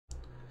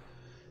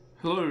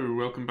Hello,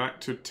 welcome back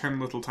to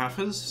 10 Little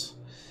Taffers.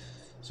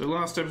 So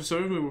last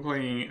episode we were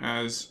playing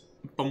as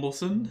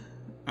Bumbleson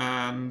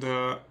and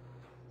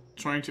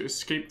trying to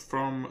escape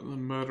from the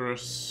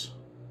murderous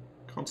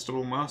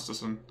Constable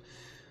Masterson,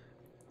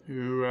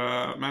 who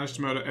managed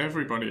to murder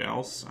everybody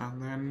else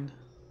and then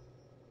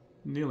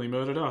nearly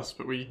murdered us,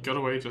 but we got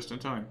away just in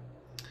time.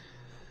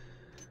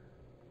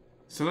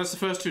 So that's the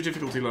first two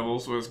difficulty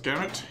levels, was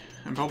Garrett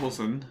and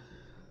Bumbleson,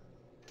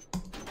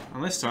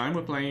 and this time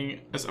we're playing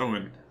as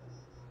Owen.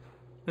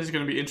 This is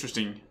going to be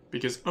interesting,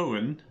 because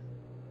Owen,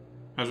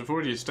 as we've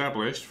already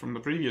established from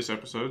the previous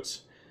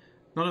episodes,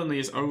 not only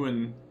is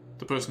Owen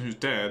the person who's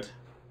dead,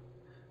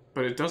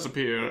 but it does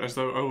appear as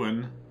though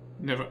Owen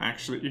never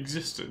actually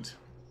existed.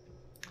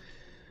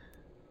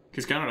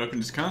 Because Garrett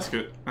opened his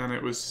casket, and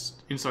it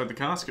was inside the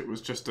casket was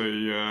just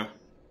a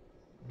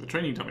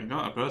training dummy,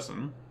 not a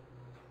person.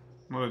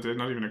 Not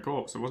even a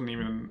corpse. It wasn't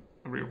even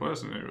a real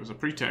person. It was a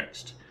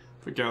pretext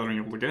for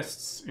gathering all the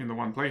guests in the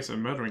one place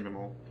and murdering them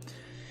all.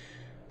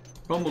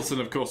 Bumbleson,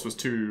 of course, was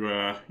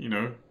too,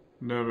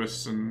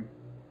 nervous and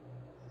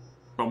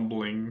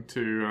bumbling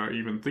to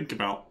even think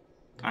about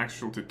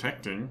actual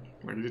detecting.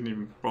 Like, he didn't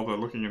even bother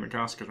looking in the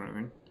casket or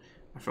anything.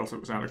 I felt it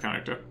was out of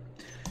character.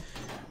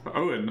 But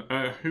Owen,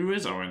 who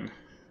is Owen?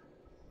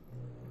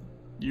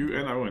 You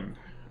and Owen.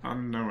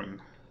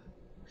 Unknown.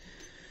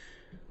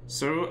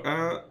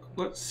 So,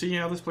 let's see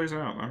how this plays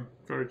out. I'm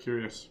very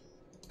curious.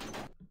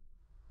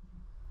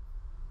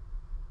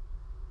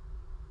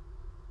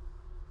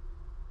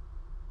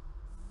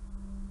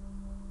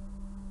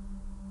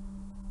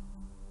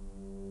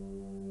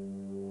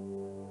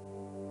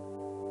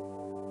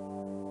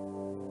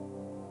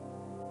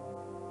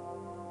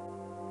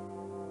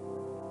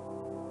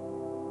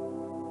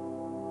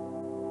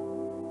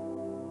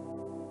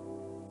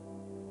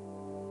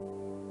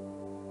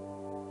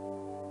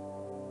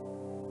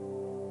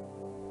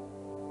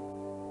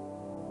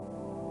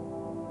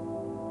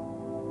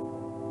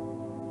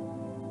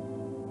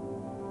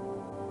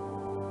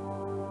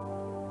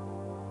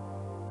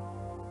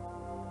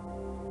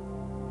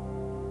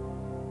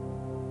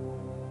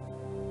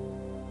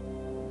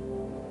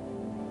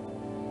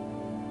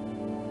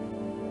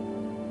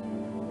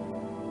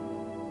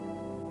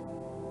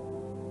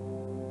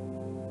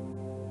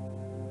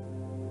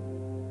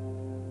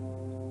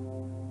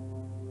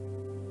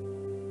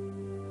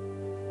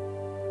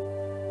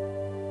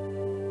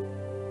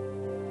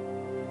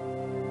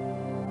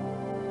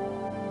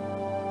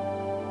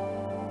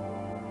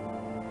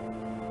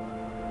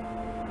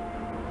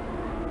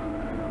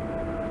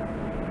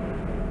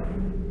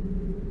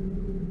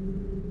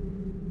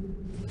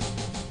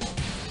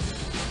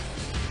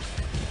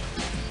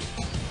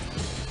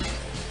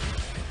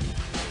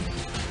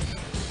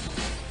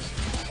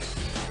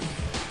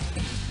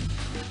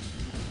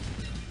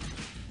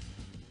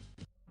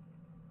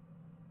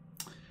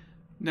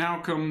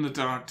 Now come the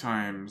dark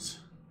times.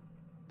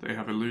 They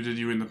have eluded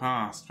you in the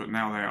past, but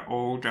now they are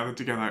all gathered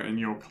together in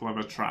your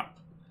clever trap.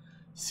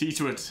 See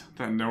to it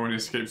that no one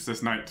escapes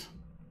this night.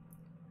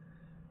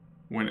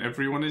 When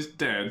everyone is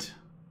dead,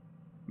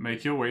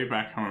 make your way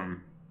back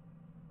home.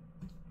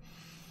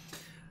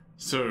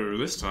 So,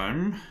 this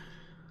time,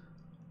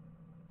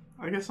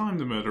 I guess I'm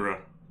the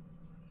murderer.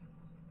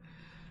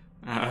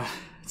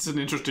 It's an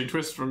interesting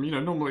twist from,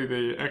 normally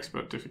the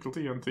expert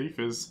difficulty on Thief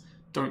is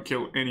don't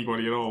kill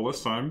anybody at all.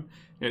 This time,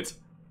 it's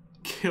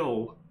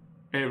kill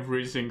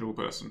every single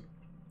person.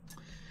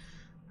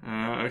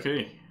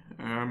 Okay.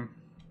 I've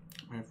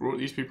brought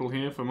these people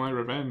here for my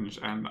revenge,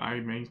 and I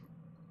may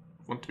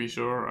want to be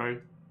sure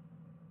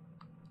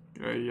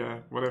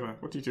whatever.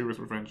 What do you do with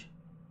revenge?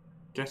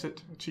 Get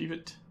it? Achieve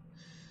it?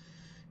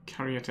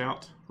 Carry it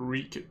out?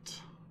 Wreak it?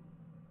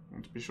 I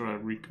want to be sure I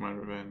wreak my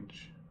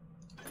revenge.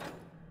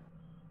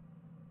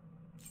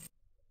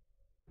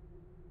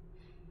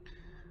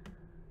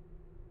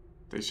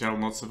 They shall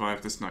not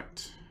survive this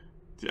night.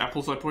 The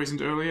apples I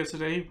poisoned earlier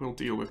today will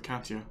deal with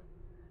Katya,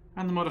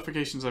 and the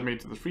modifications I made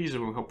to the freezer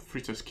will help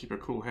Fritas keep a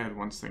cool head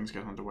once things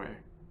get underway.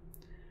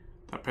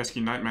 That pesky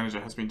night manager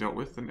has been dealt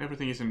with, and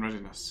everything is in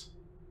readiness.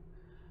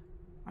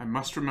 I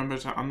must remember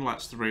to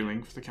unlatch the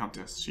railing for the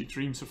Countess. She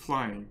dreams of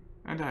flying,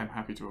 and I am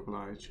happy to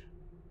oblige.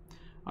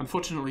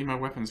 Unfortunately, my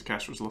weapons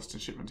cache was lost in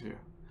shipment here.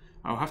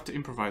 I'll have to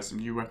improvise some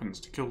new weapons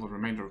to kill the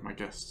remainder of my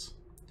guests.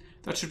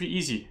 That should be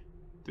easy.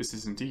 This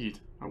is indeed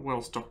a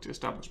well-stocked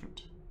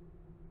establishment.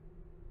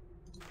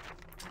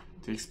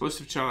 The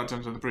explosive charge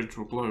under the bridge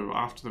will blow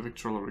after the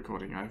Victrola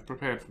recording I have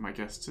prepared for my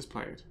guests is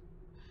played.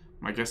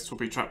 My guests will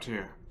be trapped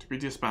here, to be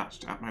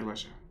dispatched at my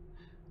leisure,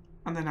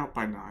 and then out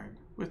by 9,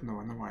 with no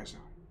one the wiser.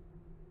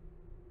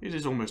 It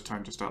is almost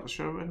time to start the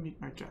show and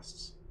meet my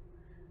guests.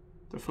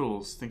 The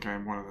fools think I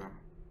am one of them.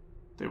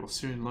 They will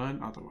soon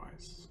learn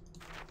otherwise.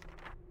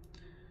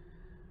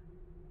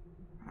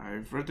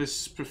 I've read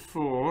this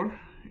before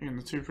in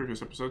the 2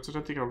 previous episodes. I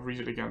don't think I'll read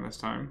it again this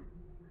time,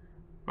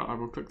 but I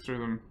will click through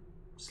them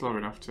slow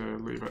enough to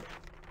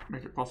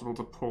make it possible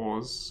to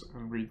pause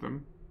and read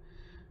them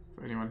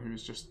for anyone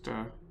who's just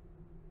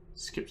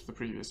skipped the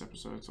previous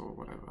episodes or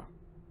whatever.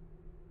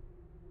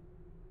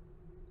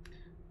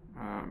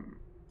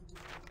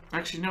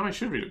 Actually, no, I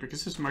should read it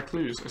because this is my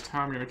clues as to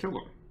how I'm going to kill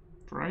them.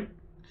 Right?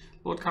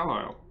 Lord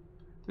Carlisle.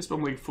 This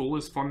bumbling fool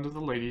is fond of the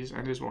ladies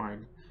and his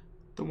wine.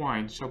 The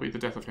wine shall be the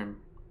death of him,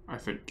 I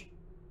think.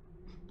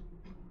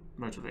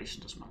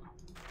 Motivation doesn't matter.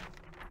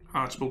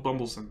 Archibald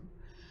Bumbleson.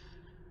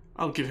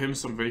 I'll give him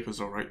some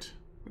vapours, alright.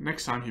 The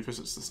next time he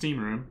visits the steam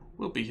room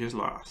will be his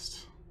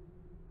last.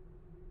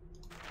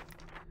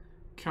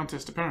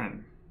 Countess de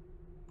Perrin.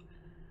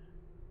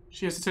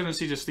 She has a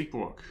tendency to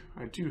sleepwalk.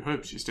 I do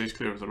hope she stays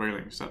clear of the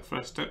railings. That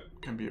first step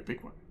can be a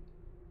big one.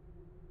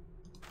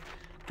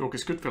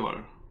 Dorcas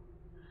Goodfellow.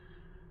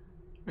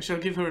 I shall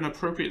give her an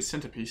appropriate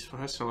centrepiece for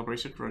her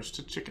celebrated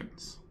roasted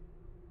chickens.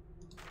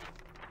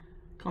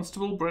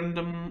 Constable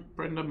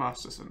Brenda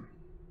Masterson.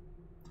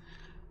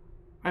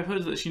 I've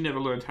heard that she never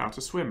learned how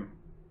to swim.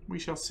 We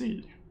shall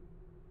see.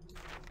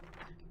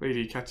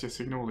 Lady Katia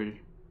Signoli.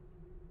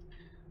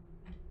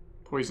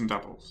 Poisoned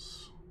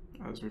apples,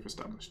 as we've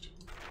established.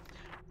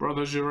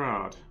 Brother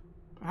Gerard.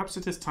 Perhaps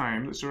it is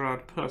time that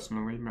Gerard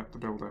personally met the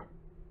builder.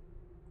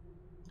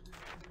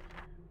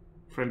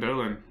 Friend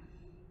Olin.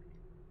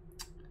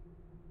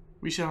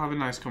 We shall have a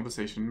nice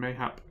conversation.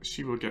 Mayhap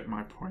she will get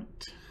my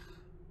point.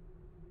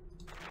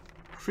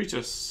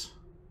 Fritus.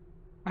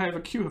 I have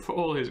a cure for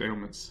all his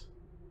ailments,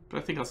 but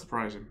I think I'll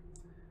surprise him.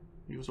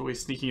 He was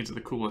always sneaking into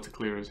the cooler to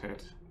clear his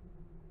head.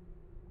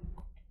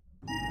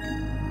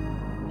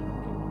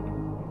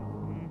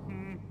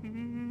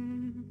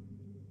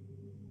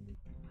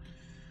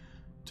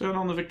 Turn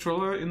on the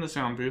Victrola in the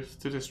sound booth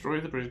to destroy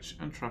the bridge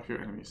and trap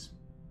your enemies.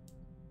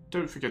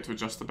 Don't forget to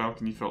adjust the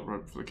balcony felt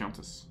rope for the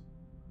Countess.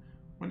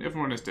 When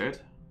everyone is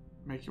dead,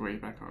 make your way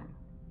back home.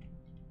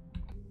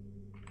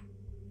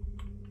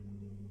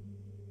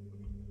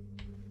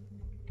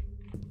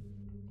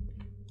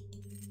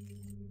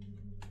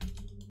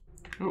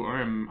 Oh,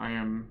 I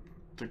am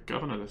the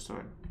governor this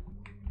time.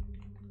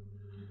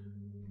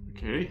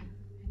 Okay.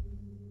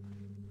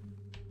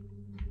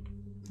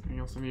 Anything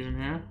else I need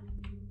in here?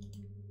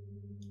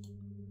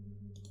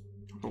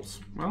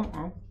 Apples.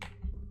 Well,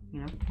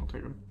 you know, I'll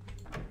take them.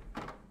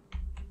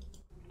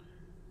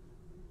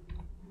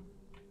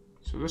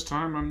 So this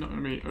time I'm not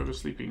going to be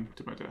oversleeping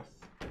to my death.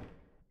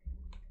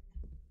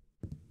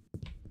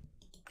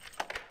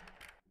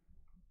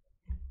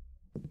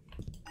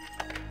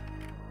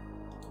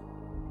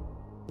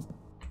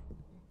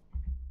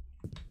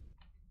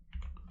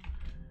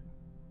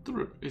 The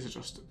rope is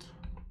adjusted.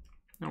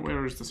 Now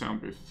where is the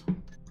sound booth?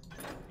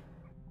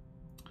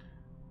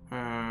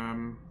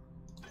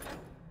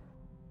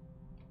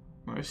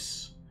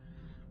 Nice.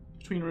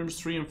 Between rooms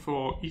 3 and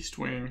 4, east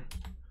wing,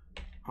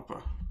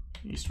 upper,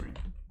 east wing.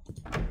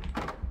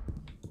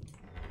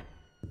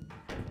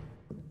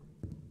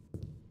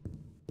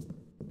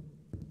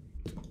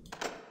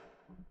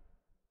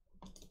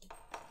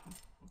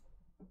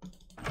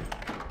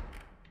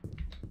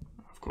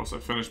 Of course, I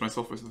finished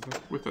myself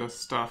with a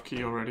staff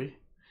key already.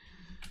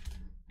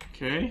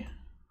 Okay.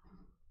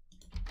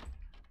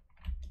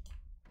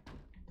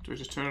 Do I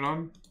just turn it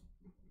on?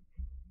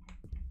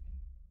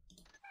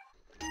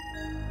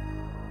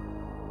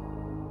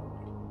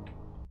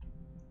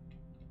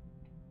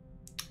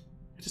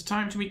 It is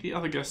time to meet the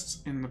other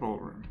guests in the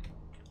ballroom.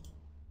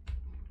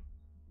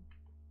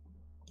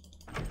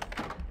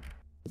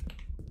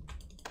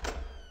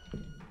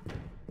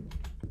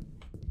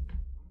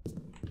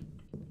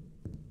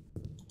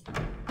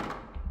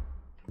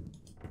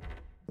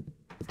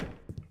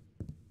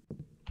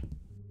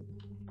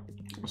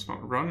 Let's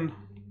not run.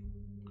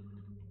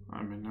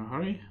 I'm in no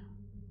hurry.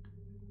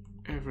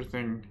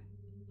 Everything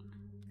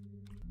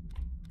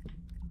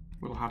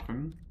will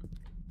happen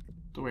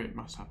the way it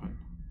must happen.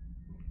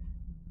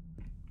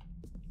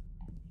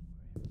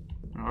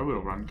 No, I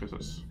will run because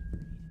it's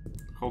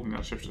holding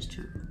that shift is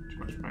too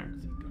much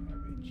pain.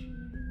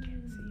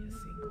 Can't see a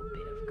single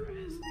bit of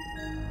grass.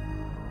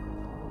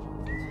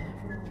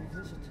 Several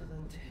visitor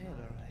than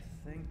Taylor,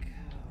 I think.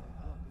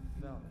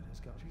 Velvet has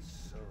got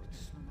so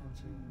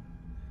expensive.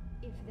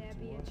 If there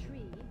be a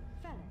tree,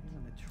 fell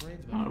it.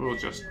 I will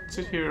just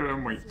sit here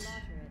and wait.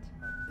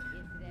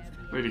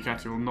 Lady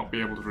Catty will not be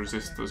able to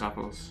resist those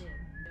apples.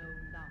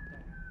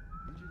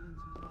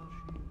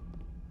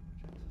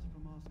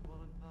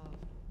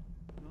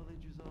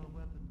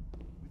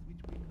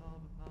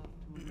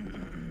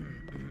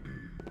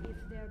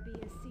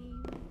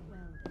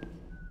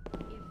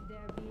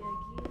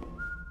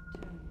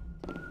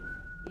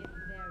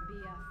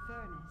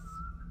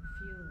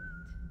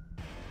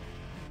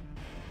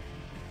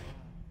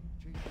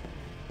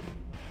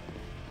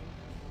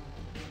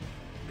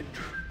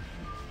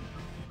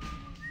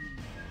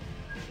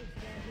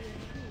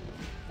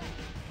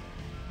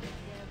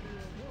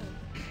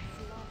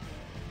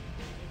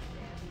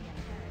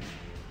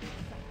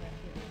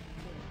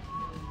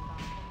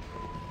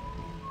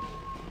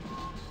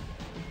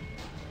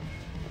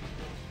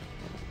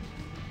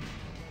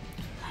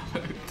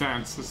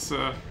 Dance is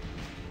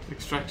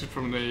extracted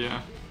from the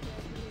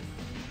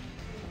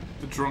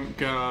drunk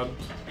guard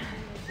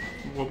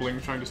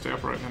wobbling, trying to stay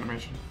upright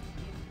animation.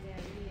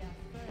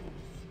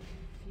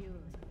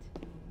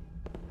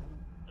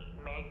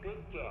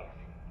 death,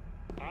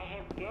 I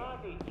have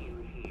gathered you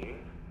here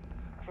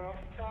for a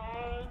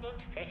fine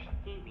and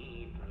festive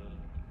evening.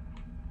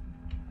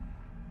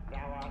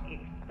 Thou art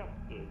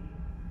expected,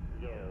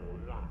 though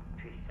not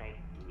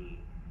precisely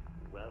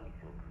welcomed.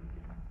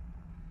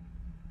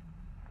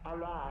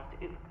 Alas,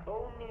 if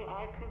only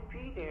I could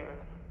be there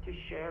to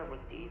share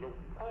with thee the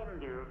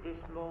wonder of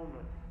this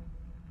moment.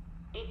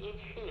 It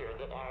is here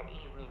that our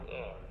evening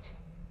ends.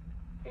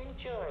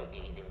 Enjoy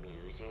thee the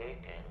music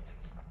and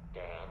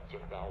dance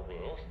if thou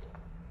wilt.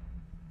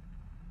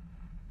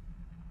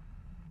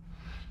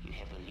 You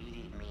have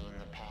eluded me in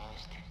the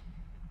past.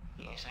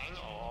 Yes, I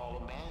know all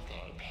about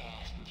thy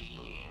past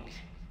dealings.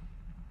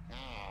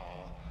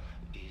 Now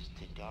is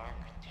the dark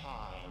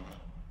time.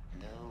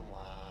 No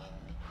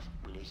one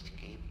will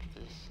escape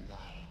this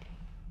night.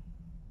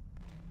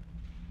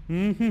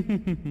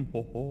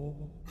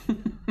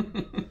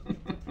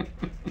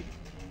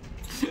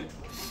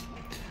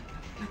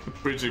 The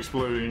bridge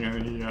exploding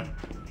and he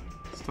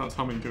starts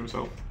humming to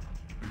himself.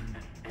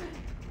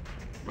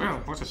 Well,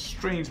 what a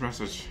strange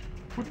message.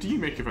 What do you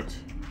make of it,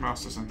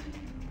 Masterson?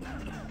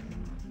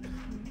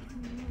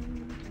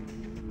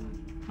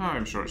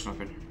 I'm sure it's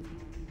nothing.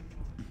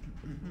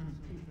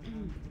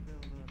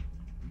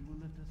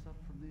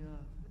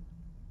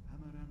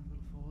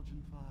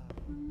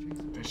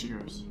 There she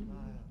goes.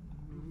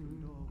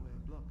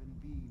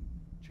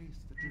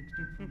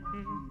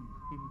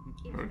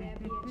 If there be a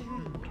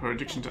tree, Her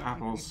addiction to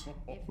apples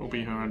if will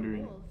be there her a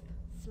undoing. wolf,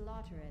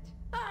 slaughter it.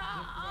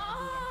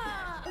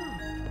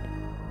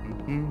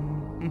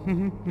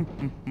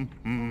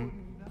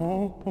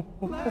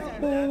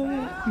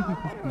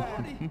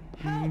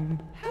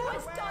 Who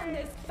has done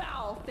this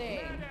foul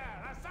thing?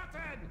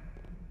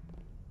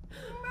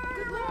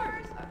 Good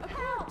Lord!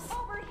 Help!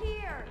 Over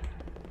here!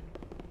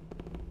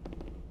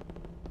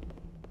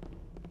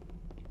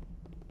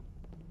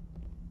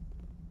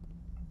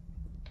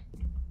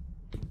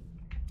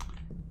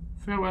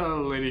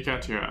 Farewell, Lady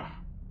Katia.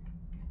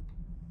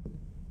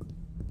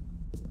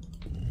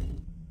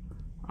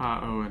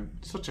 Ah, Owen,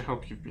 such a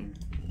help you've been.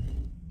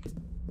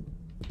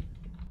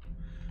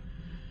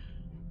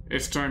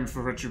 It's time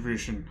for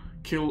retribution.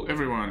 Kill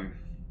everyone.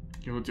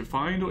 You will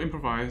find or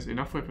improvise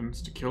enough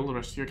weapons to kill the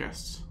rest of your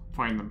guests.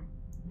 Find them.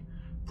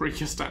 Break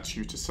your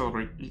statue to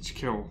celebrate each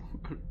kill.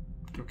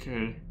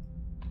 Okay.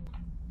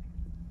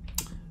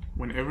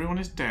 When everyone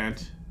is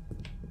dead,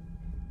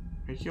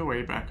 make your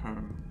way back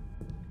home.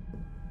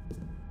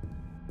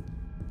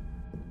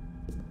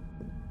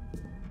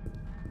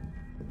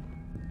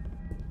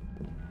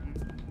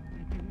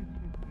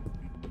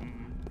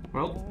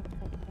 Well.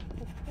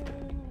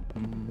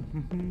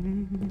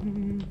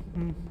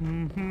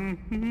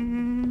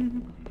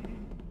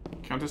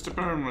 Countess de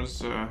Bern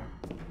was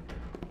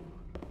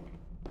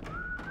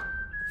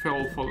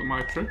fell for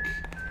my trick.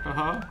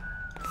 Haha.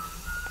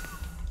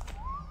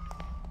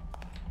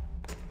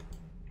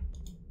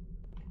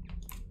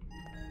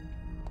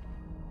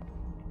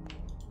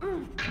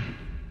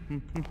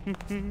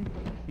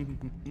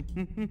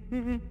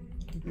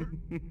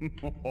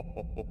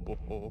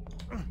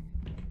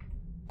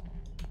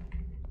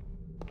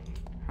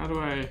 How do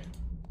I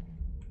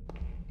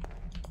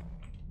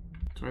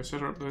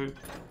set her up the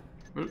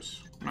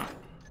oops map?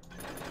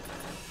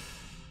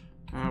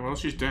 Well,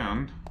 she's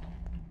down.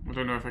 I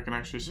don't know if I can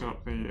actually set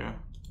up the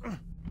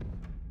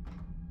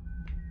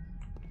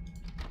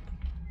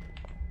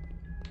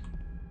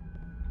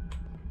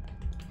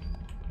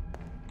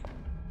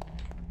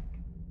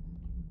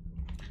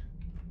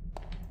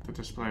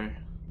display.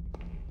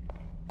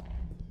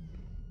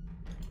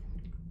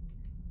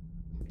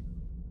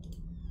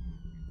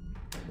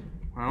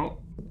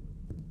 Well,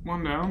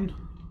 one down.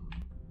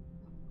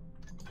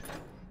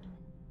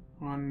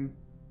 1,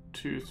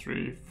 2,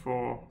 3,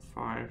 4,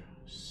 5,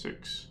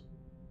 6,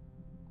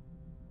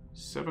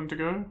 7 to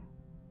go.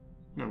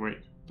 No, wait,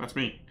 that's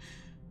me.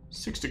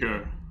 6 to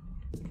go.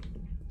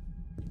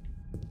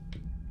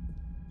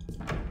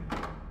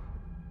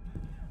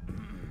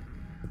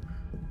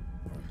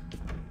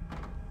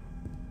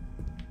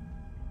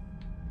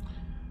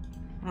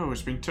 Oh,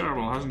 it's been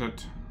terrible, hasn't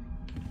it?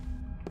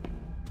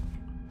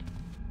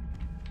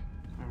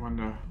 I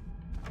wonder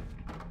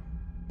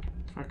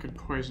if I could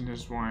poison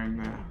his wine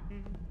there.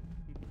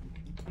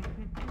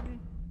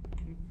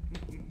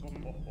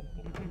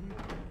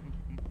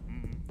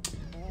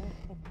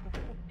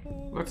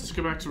 Let's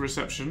go back to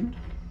reception.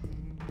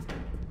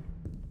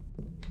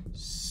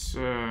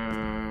 So,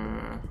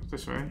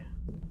 this way.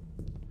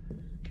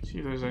 See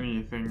if there's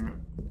anything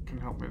that can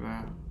help me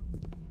there.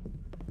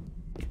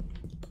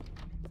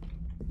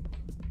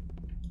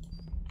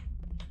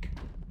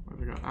 What have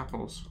we got?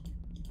 Apples.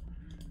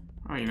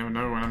 Oh, you never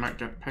know when I might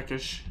get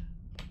peckish.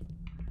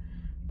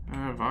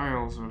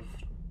 Vials of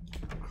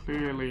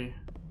clearly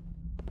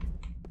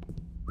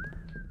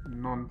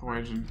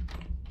non-poison.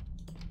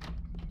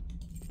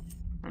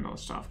 Another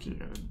staff key.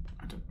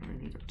 I don't really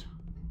need it.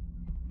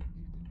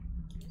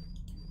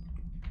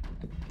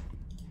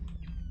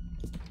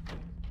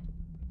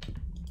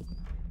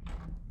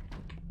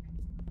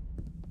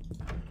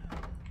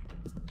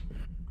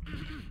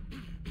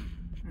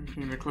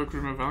 In the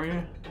cloakroom of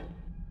value?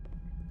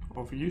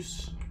 Of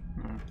use?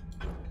 No.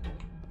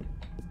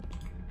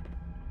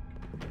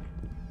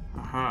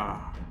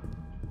 Aha.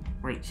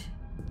 Wait.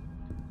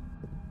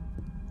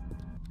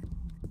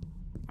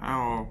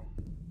 Our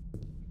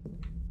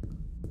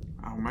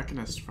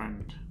mechanist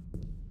friend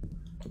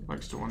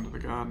likes to wander the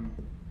garden.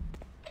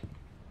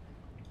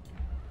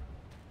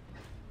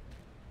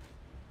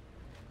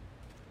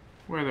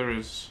 Where there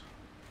is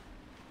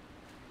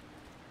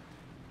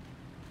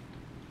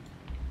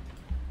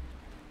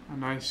a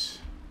nice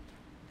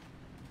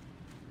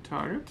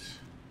target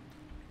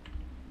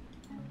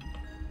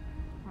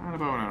and a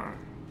bow and arrow.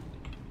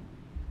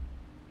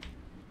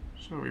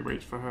 So we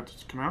wait for her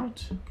to come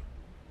out.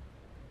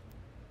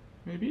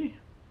 Maybe?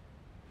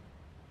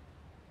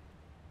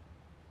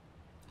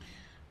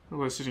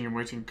 Although sitting and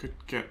waiting could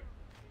get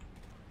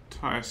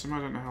tiresome. I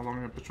don't know how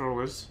long her patrol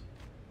is.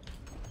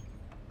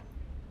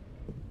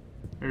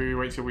 Maybe we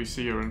wait till we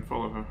see her and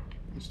follow her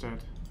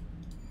instead.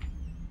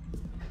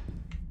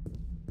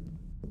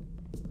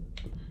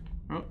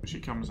 Oh, she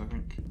comes, I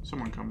think.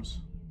 Someone comes.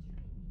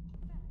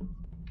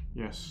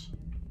 Yes.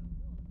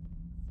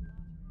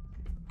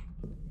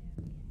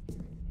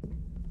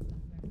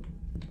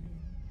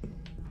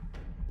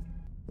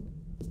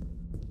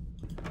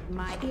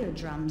 My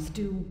eardrums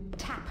do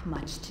tap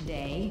much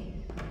today.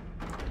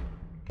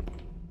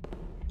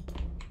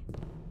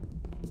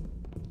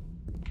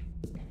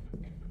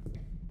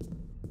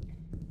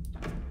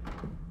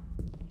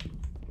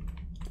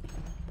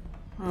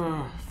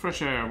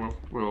 Fresh air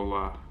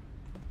will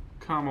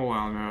calm all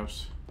our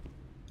nerves.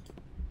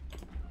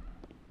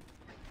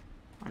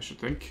 I should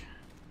think.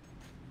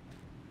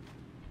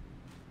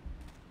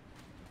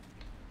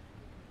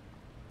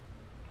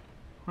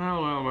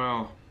 Well, well,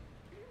 well.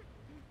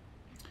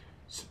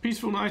 It's a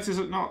peaceful night, is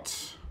it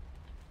not?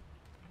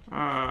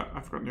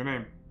 I've forgotten your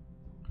name.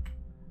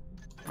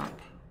 Map.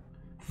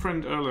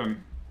 Friend Erlen.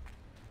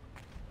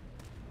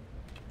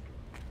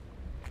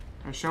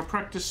 I shall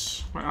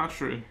practice my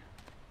archery.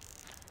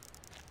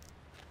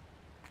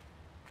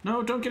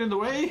 No, don't get in the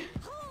way!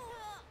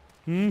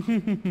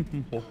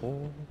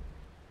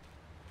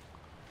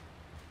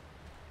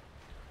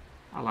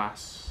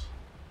 Alas.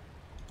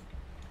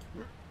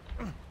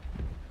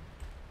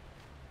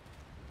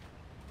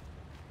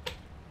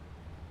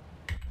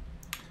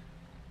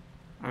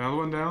 Another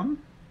one down.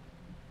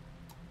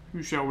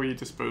 Who shall we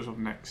dispose of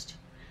next?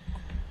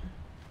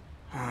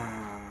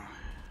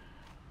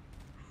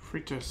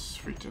 Fritus,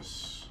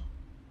 Fritus.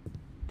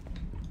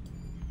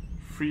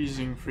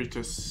 Freezing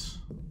Fritus.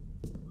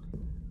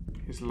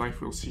 His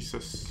life will cease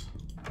us.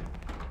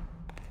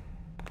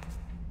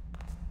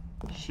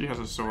 She has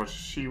a sword.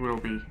 She will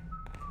be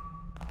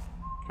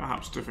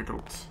perhaps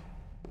difficult.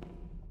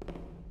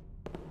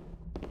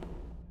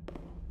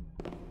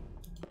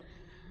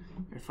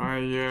 If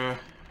I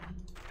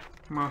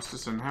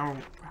Masterson, how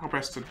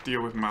best to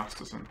deal with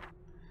Masterson?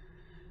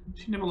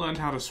 She never learned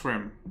how to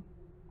swim.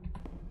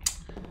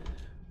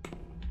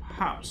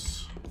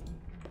 Perhaps.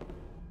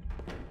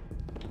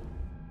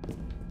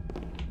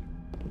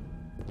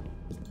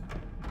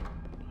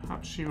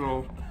 Perhaps she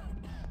will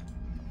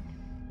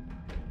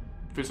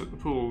visit the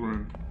pool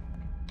room.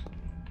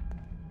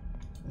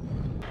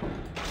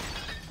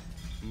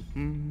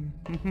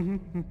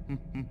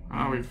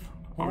 We've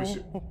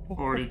obviously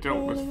already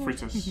dealt with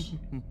Fritus.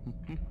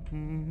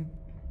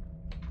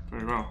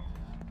 Very well.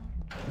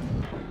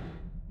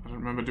 I don't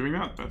remember doing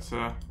that, but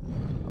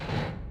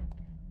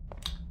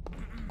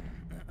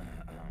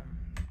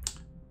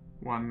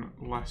one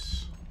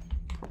less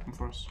problem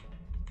for us.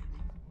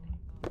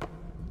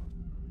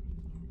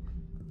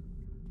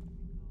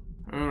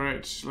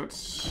 Alright, let's...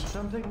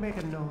 Something make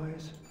a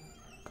noise.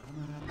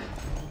 Coming up the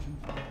fortune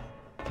fire.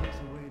 Takes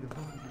away the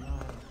hope of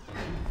life.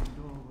 Open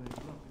doorways,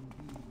 lock and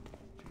key.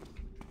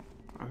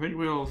 I think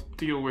we'll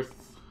deal with...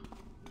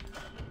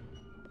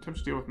 attempt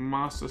to deal with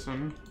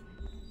Masterson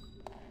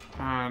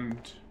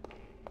and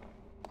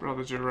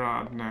Brother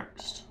Gerard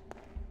next.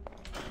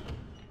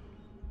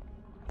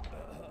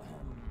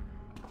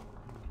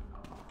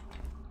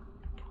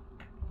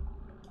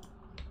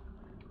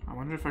 I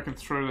wonder if I can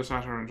throw this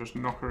at her and just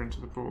knock her into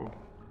the pool.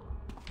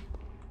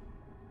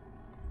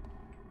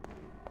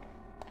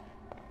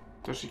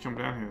 Does she come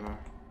down here though?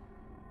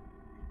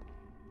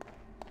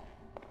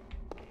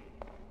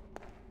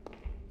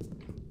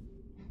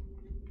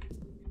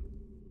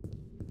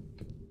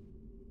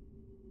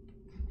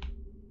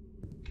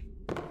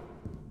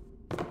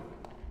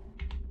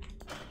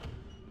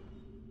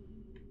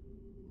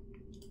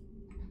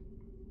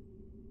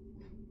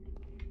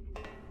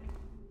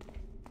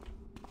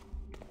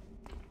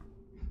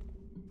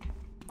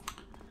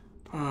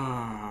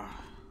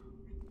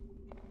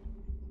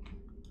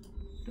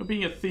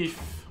 Being a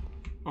thief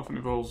often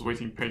involves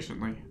waiting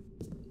patiently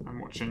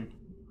and watching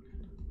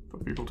for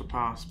people to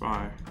pass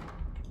by.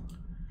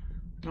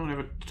 No one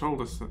ever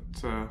told us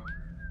that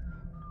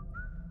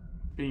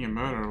being a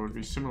murderer would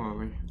be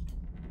similarly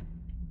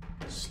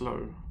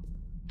slow.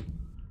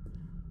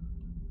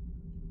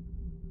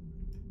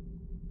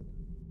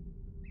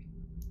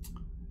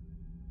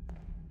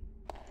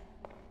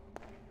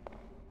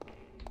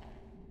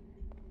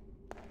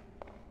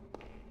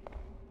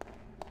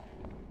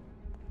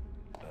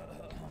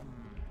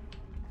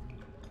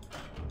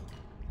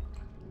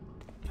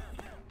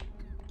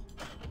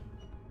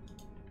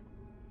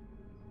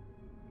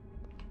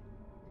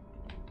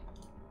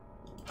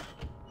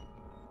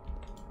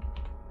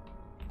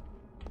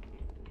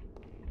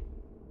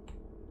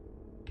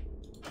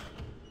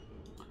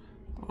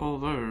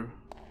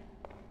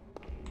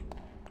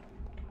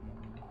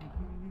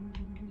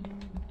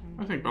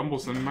 I think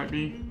Bumbleson might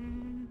be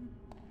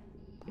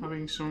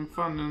having some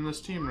fun in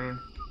this team room.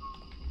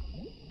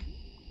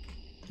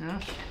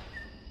 Yes?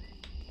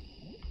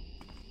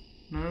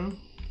 No?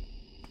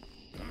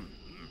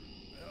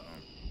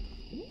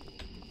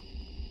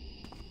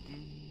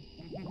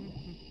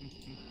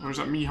 Or is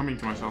that me humming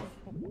to myself?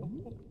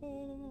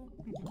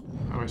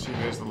 Oh, I see,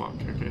 there's the lock,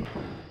 okay.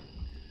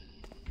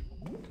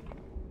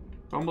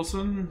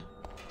 Bumbleson,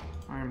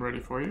 I am ready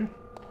for you.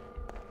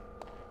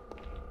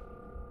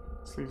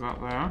 Let's leave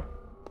that there.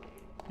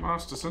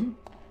 Masterson,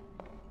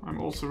 I'm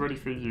also ready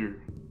for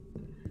you.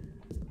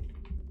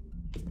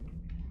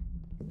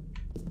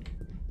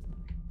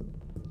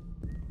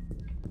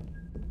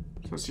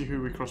 So let's see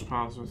who we cross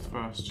paths with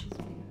first.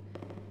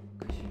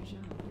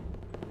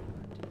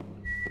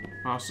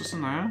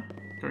 Masterson there,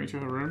 going to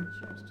her room.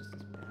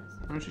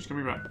 Oh, she's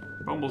coming back.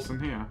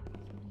 Bumbleson here.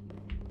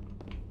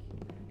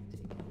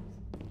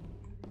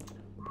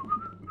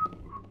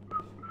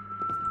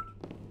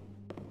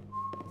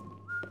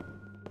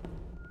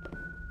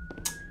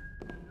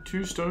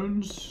 Two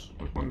stones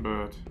with one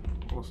bird,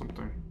 or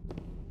something.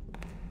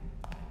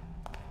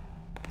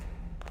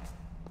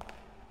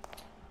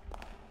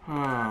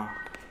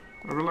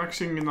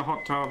 Relaxing in the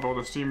hot tub or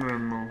the steam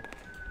room will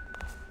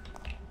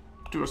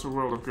do us a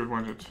world of good,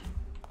 won't it?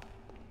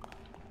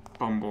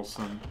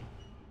 Bumbleson.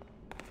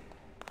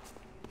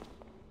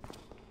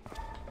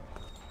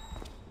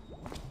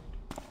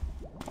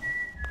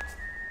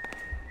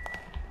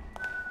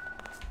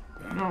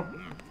 No.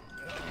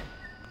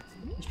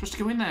 You're supposed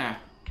to go in there.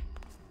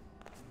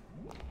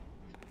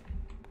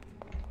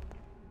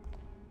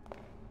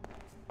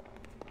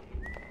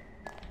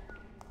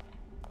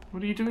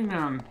 What are you doing,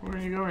 man? Where are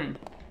you going?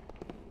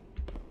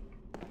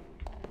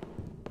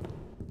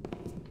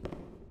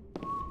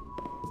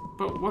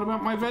 But what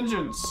about my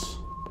vengeance?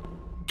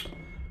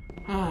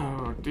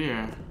 Oh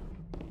dear.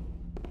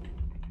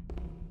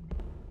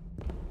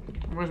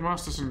 Where's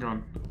Masterson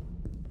gone?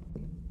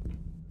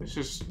 This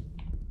is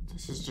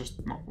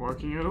just not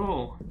working at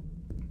all.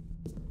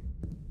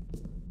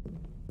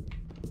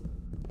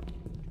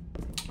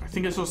 I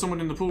think I saw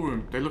someone in the pool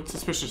room. They looked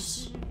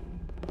suspicious.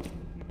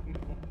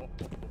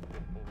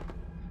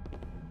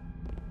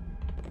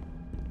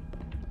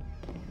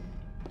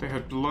 They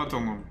had blood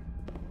on them.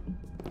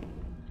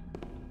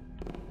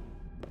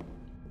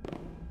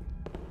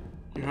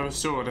 You have a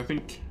sword. I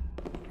think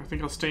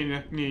I'll stay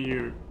near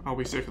you. I'll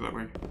be safer that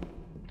way.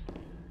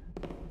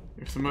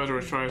 If the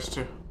murderer tries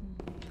to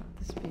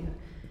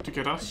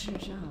get us. Your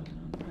job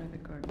on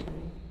private guard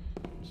duty.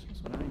 This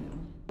is what I know.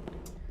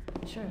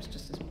 The sheriff's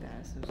just as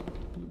bad as those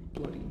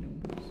bloody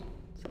numbers.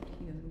 It's like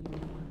he doesn't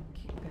even want to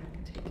kick back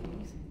and take it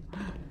easy.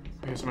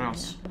 Here's a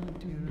mouse.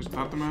 Is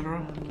that the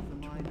murderer? With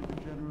the mind of a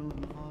general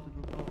and the heart of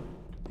a poet,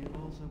 deal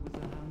also with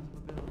the hands of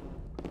a builder,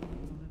 who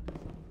will lift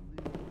us up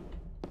from the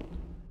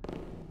earth.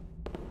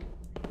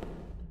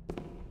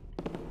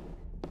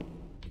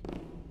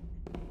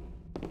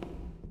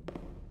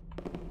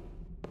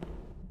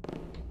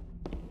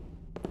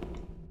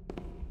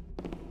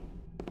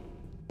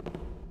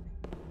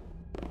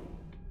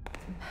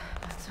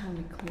 That's how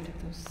we cleaned up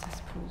those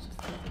cesspools of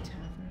Little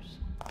Taffers.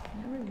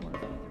 Every one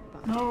of them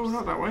either No,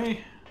 not that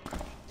way.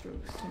 through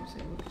as soon as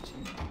they look at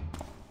you.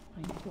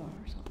 Behind the bar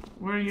or something.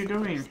 Where are you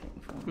going?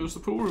 It was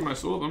the pool room. I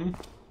saw them.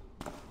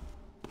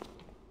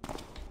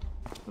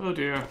 Oh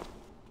dear.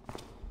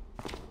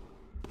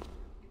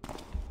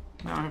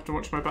 Now I have to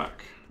watch my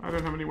back. I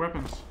don't have any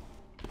weapons.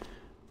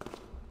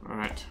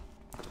 Alright.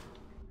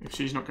 If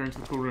she's not going to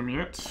the pool room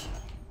yet,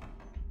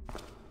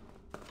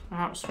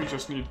 perhaps we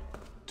just need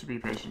to be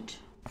patient.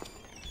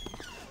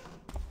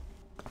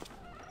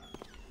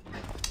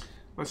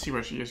 Let's see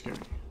where she is going.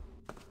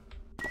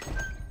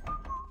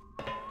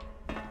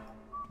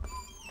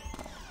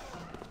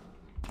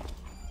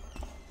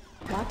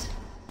 What?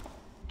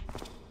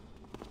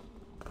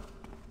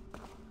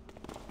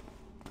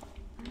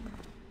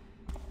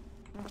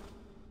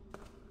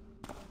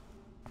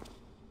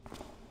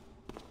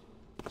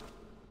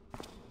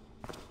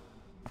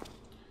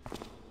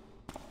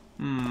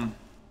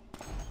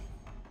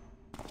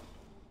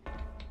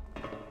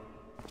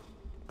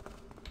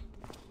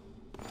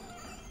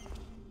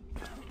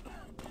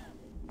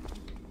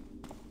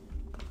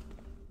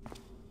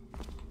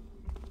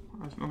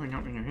 There's nothing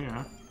happening in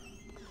here.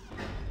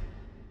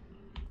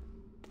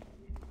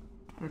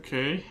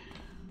 Okay.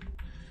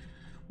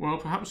 Well,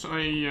 perhaps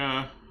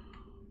I,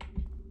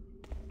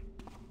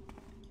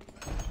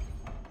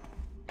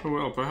 oh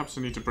well, perhaps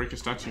I need to break a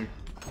statue.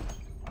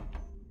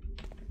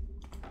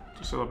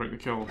 To celebrate the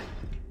kill.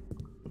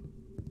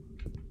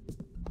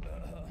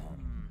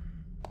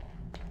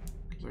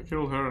 Because I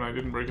killed her and I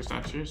didn't break a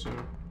statue, so...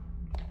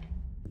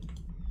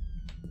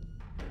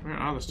 Where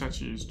are the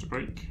statues to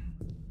break?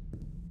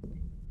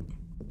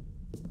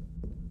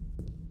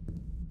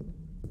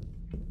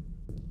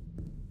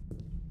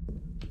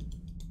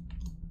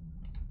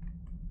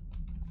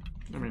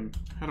 I mean,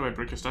 how do I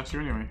break a statue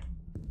anyway?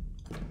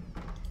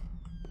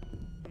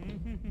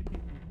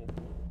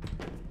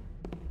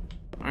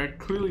 I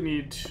clearly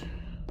need...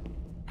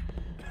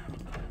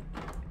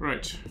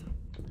 Right.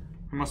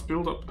 I must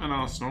build up an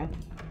arsenal.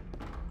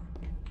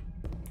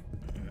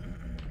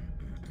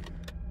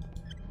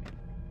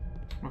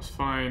 Must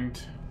find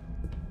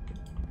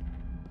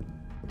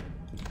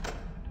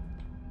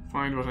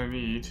what I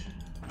need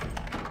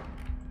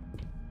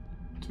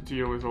to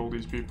deal with all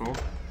these people.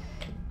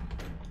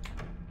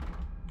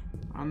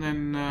 And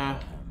then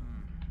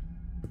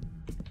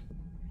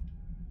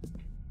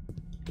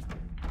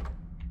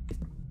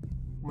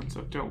once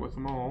I've dealt with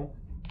them all,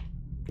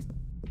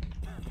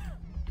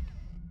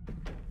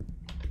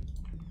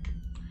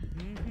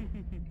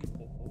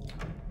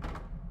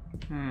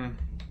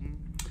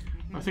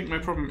 I think my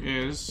problem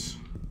is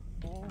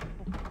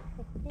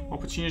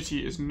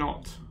opportunity is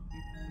not.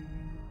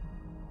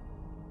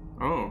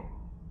 Oh,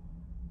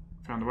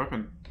 found a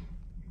weapon.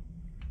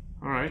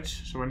 Alright,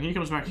 so when he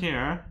comes back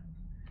here,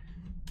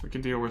 we can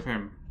deal with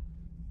him.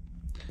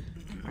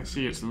 I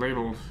see it's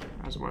labeled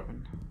as a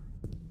weapon.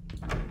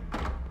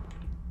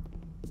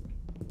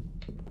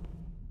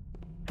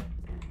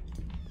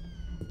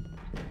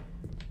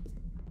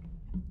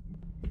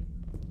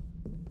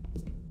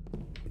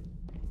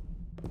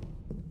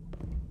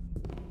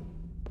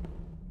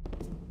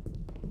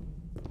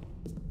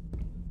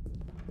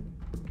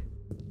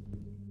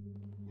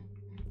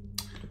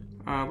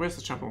 Where's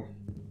the chapel?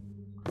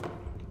 The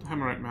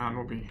Hammerite man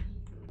will be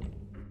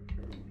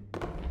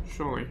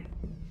surely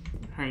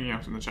hanging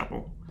out in the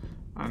chapel,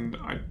 and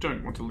I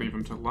don't want to leave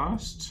him to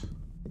last.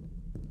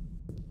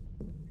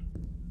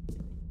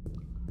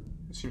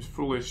 It seems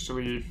foolish to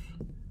leave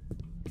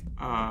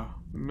a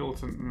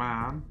militant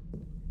man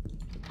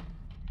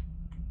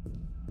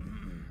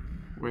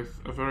with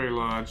a very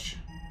large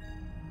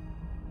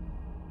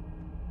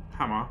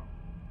hammer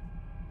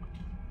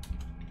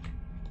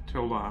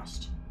till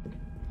last.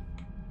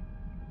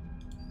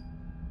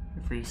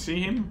 If we see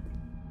him,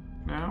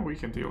 now we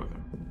can deal with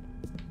him.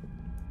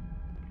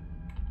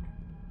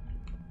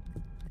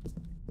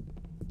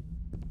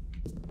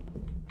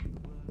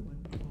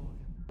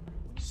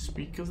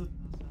 Speak of the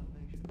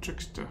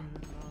trickster.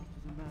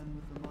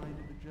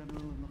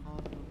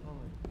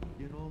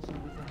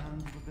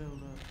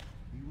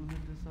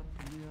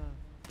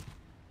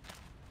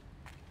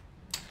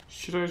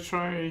 Should I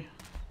try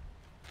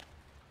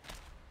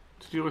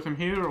to deal with him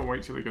here, or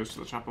wait till he goes to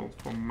the chapel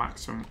for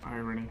maximum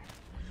irony?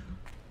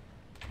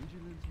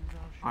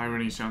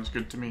 Irony sounds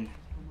good to me.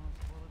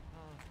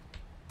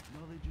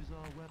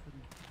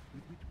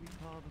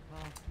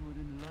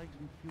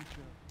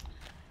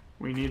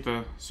 We need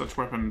such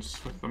weapons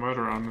with the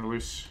murderer on the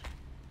loose.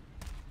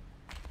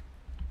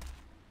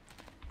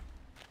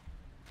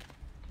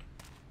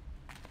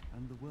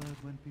 And the word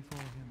went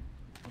before him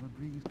on a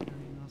breeze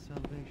carrying our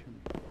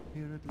salvation.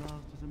 Here at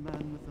last is a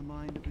man with the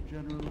mind of a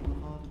general and the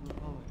heart of a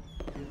poet.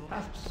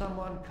 Hath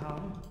someone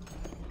come?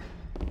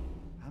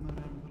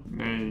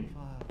 Nay.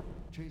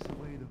 Chase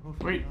away the hoof.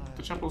 Wait,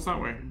 the chapel's that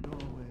way.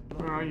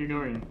 Where are you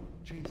going?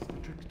 Chase the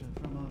trickster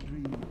from our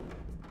dream.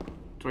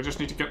 Do I just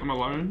need to get them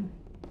alone?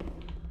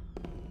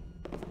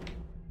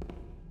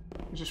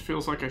 It just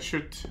feels like I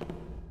should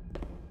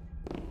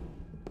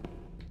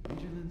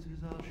Vigilance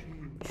is our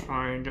shield.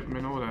 try and get them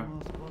in order.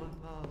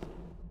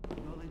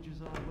 Knowledge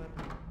is our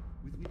weapon,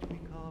 with which we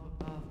carve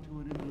a path to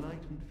an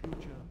enlightened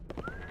future.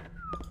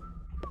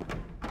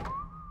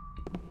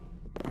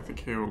 I think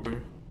here will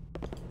do.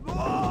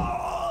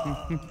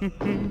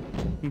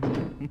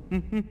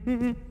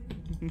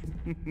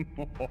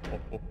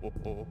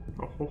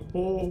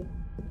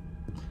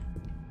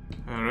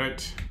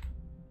 Alright.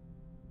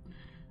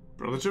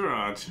 Brother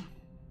Gerard.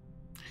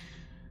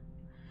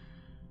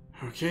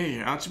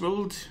 Okay,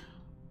 Archibald,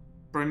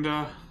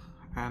 Brenda,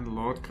 and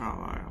Lord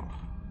Carlisle.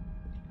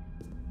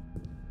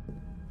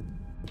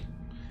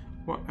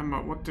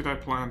 What did I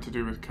plan to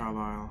do with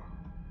Carlisle?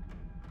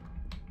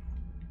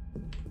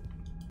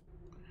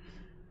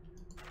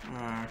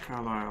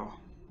 Carlisle.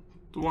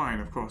 The wine,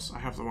 of course. I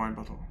have the wine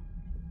bottle.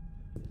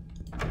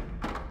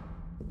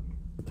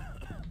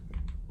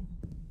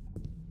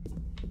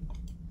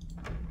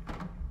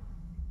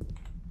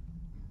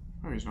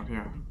 Oh, he's not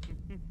here.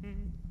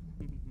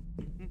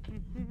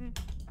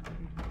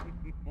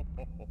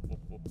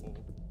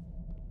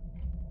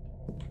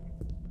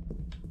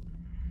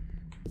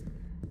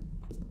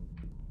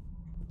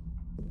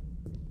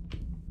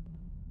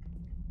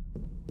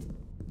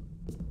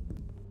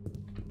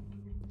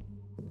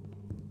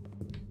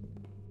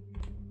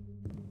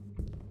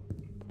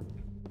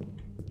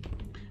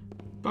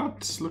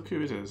 But look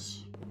who it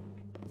is.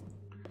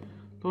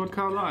 Lord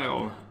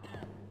Carlisle.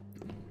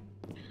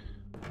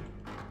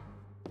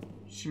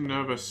 You seem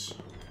nervous.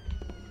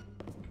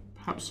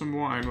 Perhaps some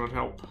wine would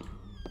help.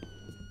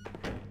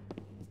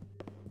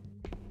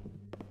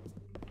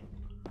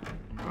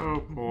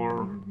 Oh,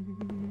 poor.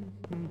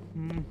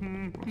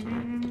 What's her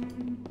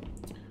name?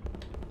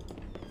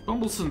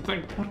 Bumbleson,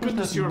 thank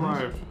goodness you're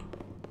alive.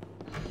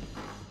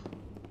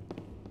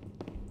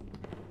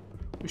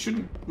 We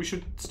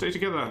should stay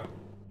together.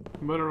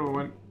 The murderer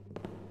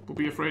will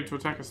be afraid to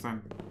attack us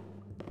then.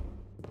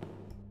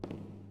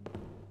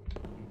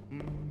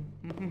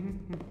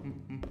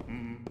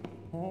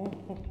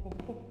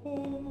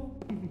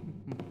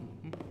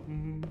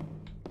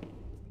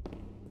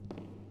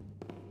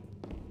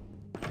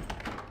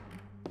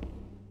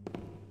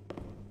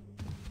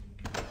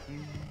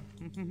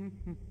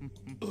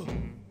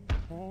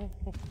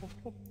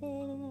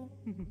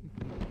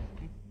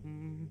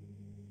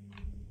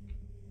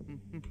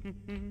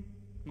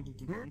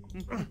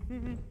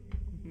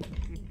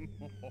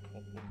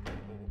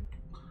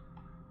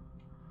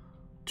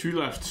 Two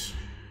left.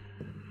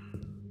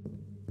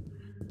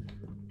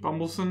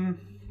 Bumbleson.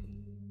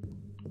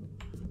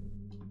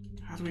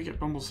 How do we get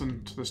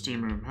Bumbleson to the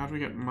steam room? How do we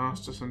get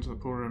Masterson to the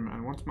pool room?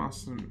 And once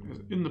Masterson is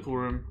in the pool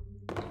room,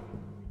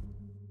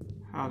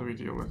 how do we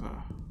deal with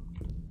her?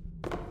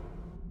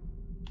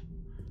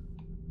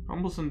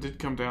 Bumbleson did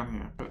come down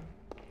here, but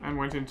and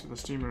went into the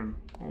steam room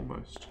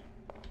almost.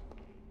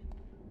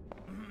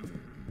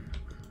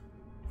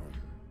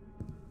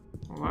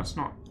 Well, that's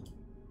not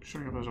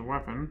showing up as a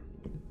weapon.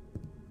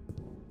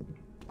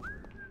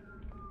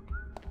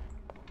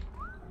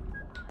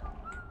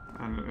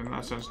 And in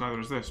that sense, neither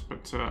is this,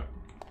 but,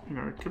 you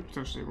know, it could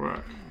potentially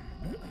work.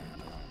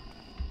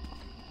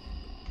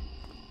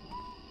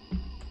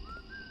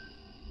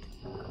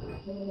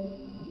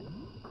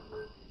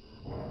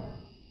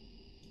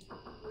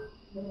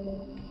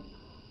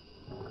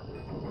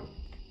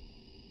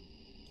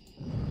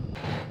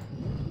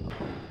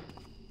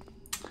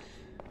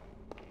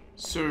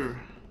 So...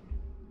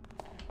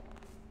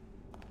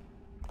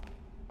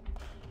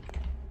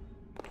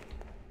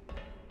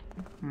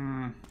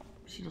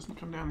 she doesn't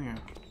come down here.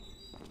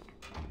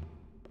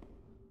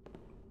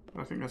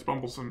 I think that's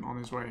Bumbleson on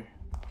his way.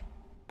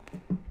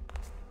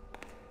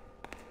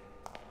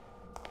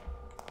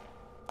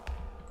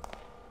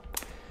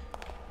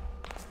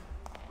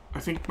 I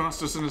think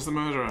Masterson is the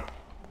murderer.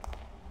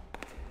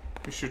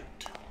 We should...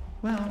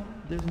 Well,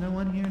 there's no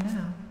one here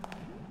now.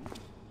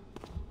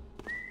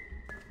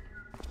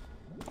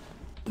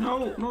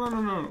 No! No, no,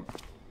 no, no!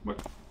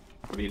 What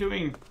are you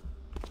doing?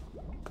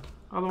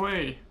 Out of the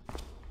way!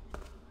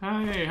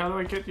 Hey, how do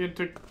I get you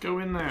to go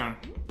in there?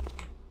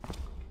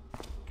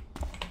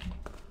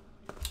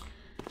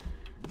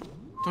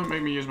 Don't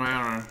make me use my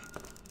arrow.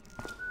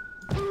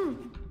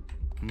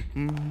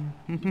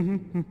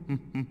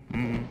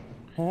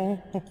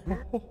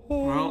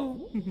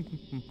 Well...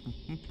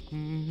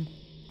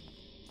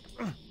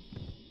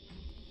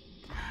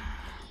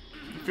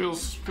 It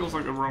feels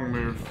like the wrong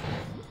move.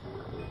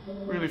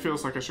 Really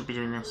feels like I should be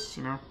doing this,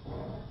 you know?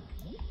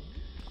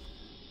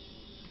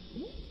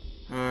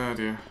 Oh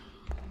dear.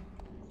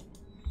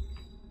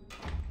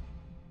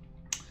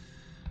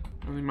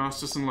 Only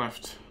Masterson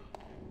left.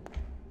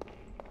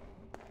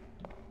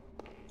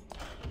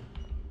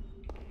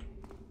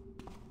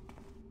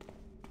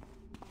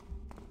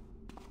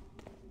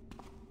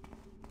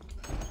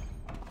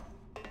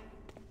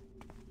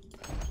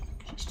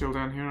 She's still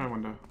down here, I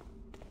wonder.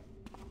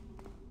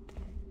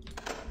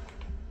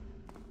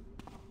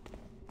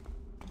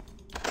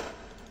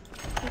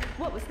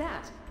 What was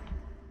that?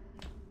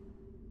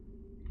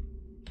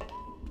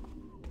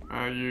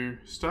 Are you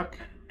stuck?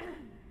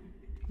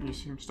 You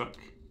seem stuck.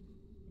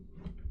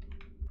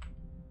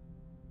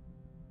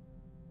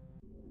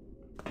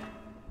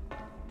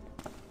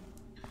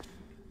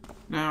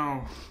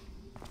 Now,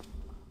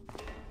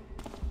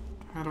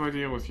 how do I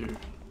deal with you?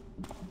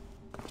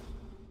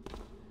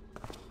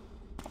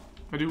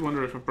 I do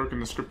wonder if I've broken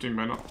the scripting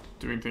by not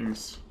doing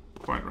things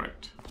quite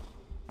right.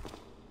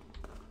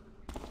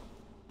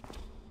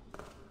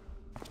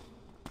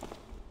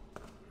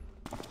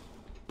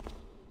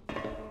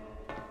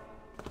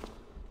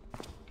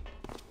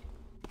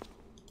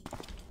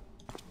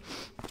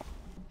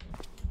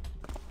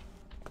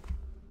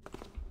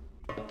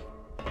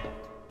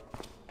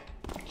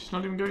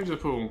 Not even going to the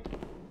pool.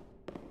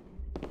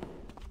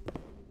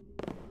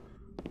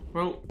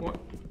 Well, what?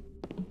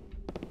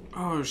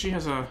 Oh, she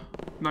has a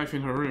knife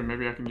in her room.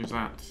 Maybe I can use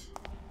that.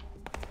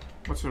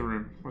 What's her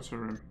room? What's her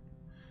room?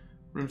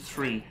 Room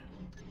 3,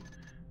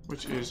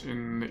 which is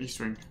in the East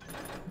Wing.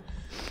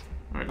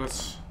 Alright,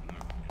 let's...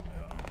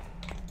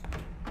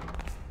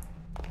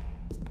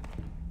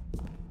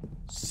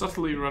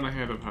 subtly run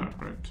ahead of her,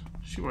 right?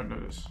 She won't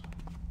notice.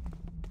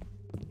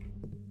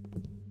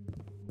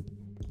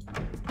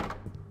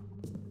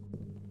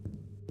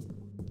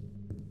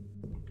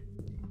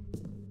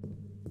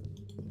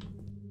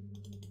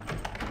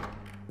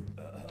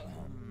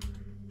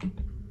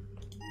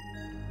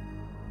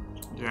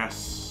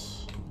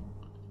 Yes.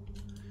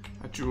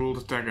 A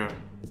jeweled dagger.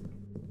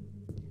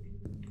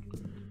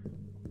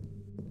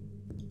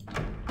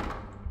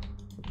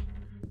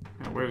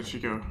 Now, where did she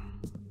go?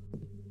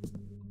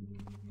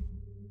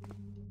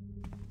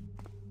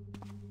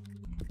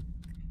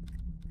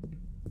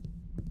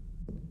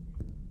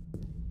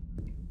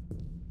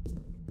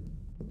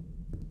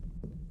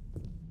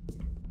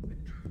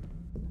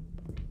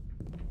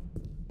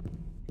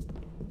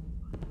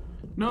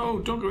 No,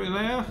 don't go in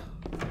there.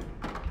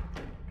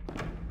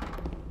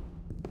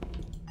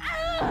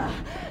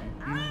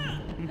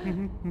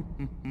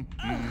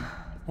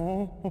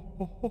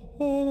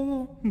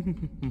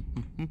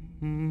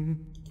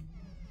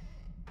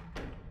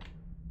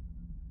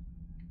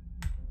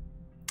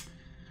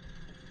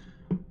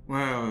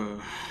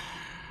 Well,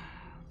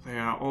 they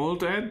are all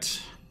dead.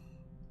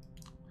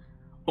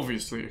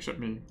 Obviously, except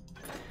me.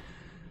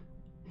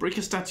 Break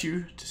a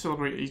statue to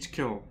celebrate each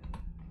kill.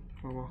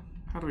 Well,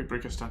 how do we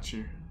break a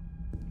statue?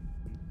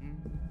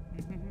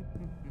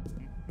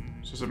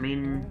 Does it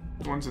mean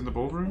the one's in the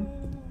ballroom?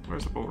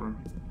 Where's the ballroom?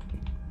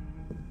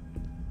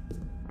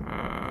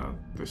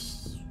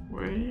 This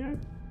way?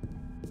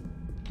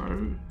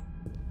 No.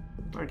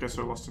 I guess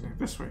we're lost in here.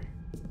 This way.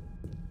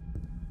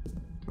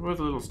 There were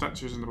the little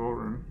statues in the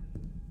ballroom.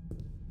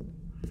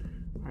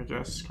 I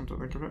guess, come to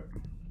think of it.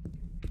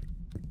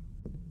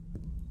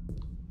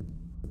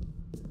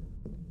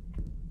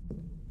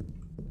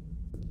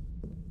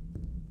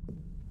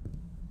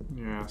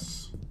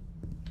 Yes.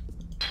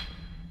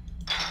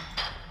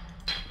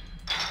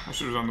 I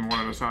should have done them one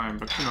at a time,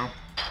 but you know.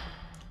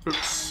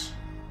 Oops.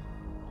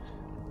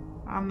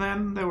 And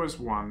then there was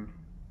one.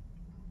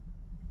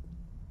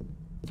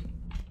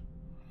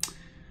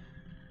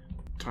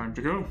 Time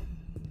to go.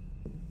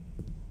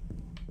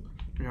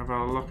 We have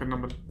our locker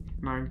number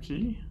 9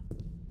 key.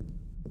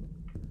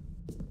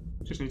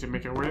 Just need to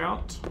make our way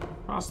out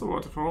past the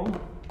waterfall.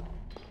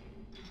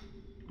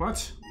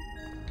 What?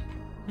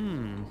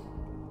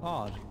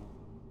 Odd.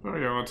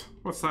 Very odd.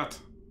 What's that?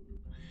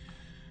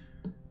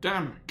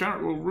 Damn,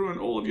 Garrett will ruin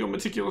all of your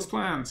meticulous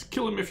plans.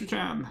 Kill him if you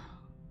can.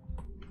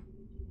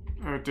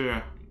 Oh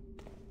dear.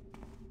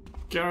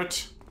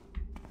 Garrett.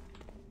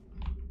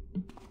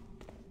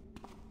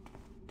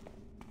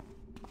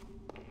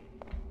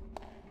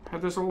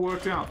 Had this all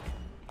worked out.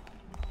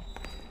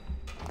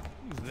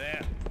 Who's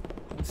there?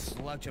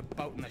 Slouch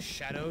about in the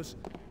shadows.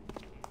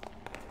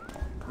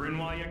 Grin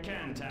while you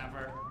can,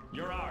 Taffer.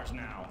 You're ours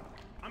now.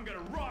 I'm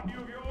gonna rob you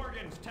of your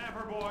organs,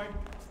 Taffer boy.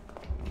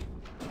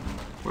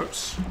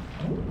 Whoops.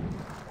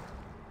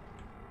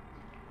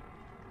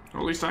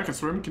 Well, at least I can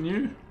swim, can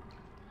you?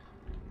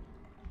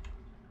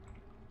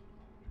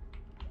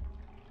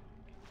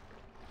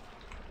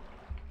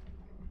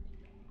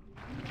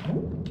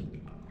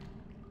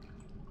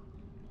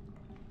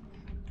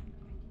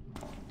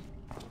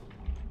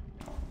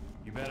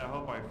 You better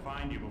hope I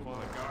find you before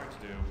the guards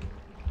do.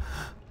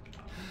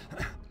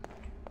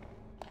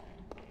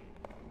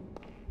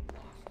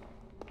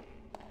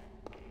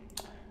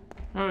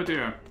 Oh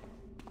dear.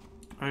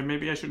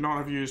 Maybe I should not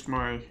have used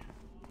my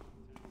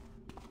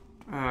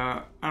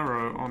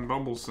arrow on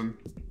Bumbleson.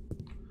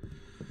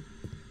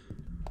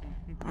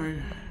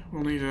 I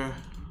will need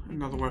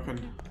another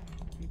weapon.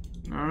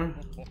 No?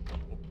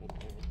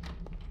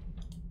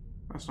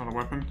 That's not a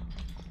weapon.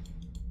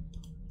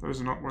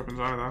 Those are not weapons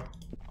either.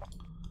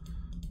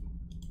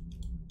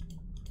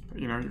 But,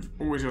 you know, you've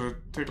always got to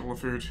take all the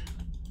food.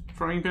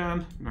 Frying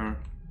pan? No.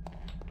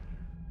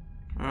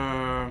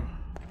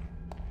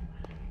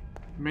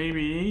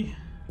 Maybe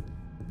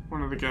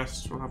one of the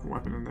guests will have a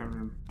weapon in their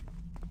room.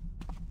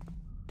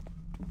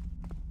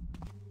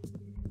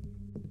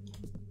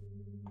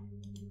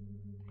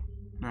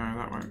 No,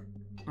 that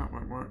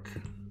won't work.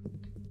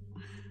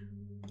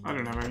 I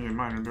don't have any in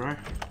my room, do I?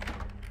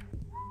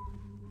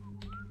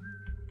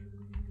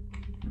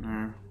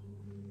 No.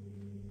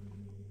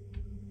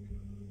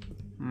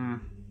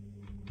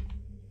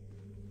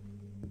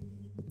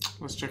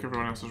 Let's check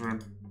everyone else's room.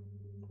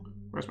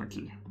 Where's my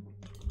key?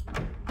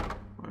 I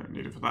don't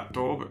need it for that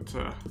door, but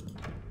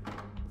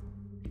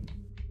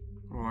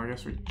well, I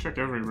guess we check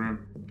every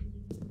room.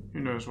 Who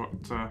knows what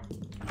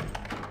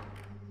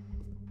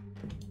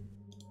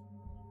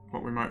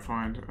we might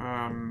find.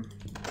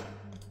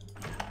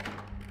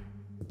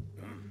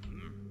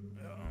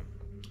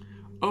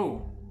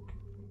 Oh,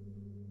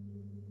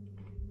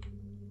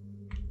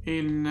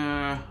 in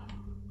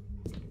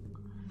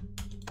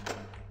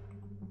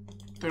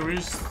there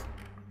is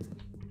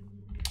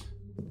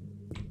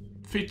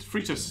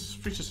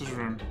Fritus's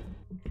room.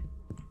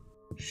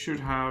 Should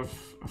have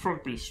a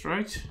frog beast,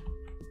 right?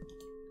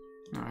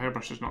 No,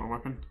 hairbrush is not a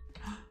weapon.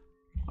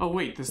 Oh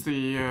wait, there's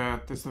the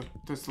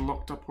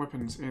locked up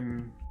weapons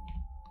in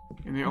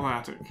the other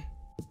attic.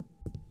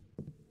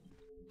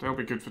 They'll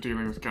be good for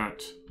dealing with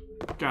Garrett.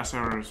 Gas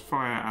arrows,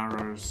 fire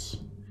arrows.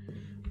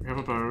 We have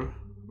a bow.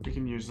 We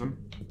can use them.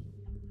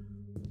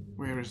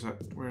 Where is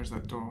that? Where is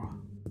that door?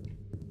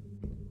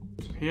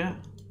 Is it here?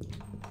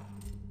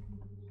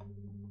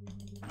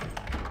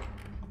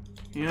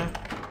 Here?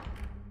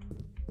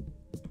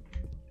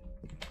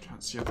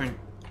 Can't see a thing.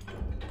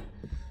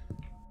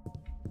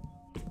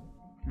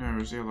 No,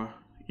 it's the other.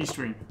 East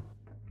wing.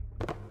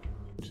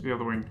 To the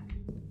other wing.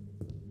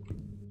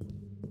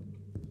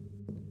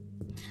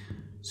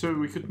 So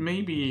we could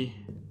maybe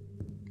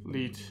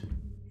lead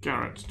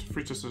Garrett to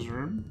Fritus's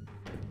room.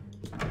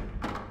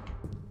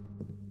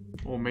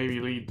 Or maybe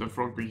lead the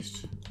frog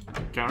beast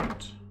to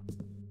Garrett.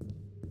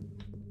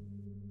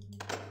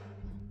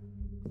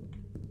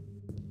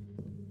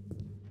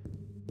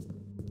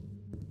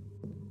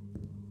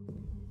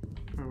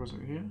 Where was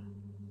it? Here?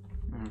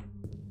 No.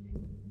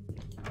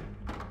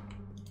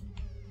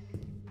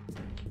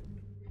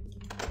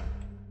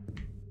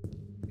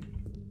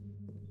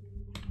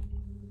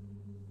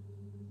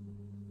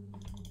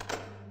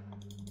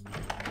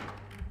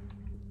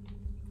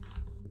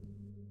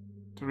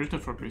 There is no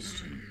frog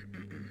beast.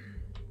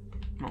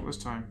 Not this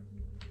time.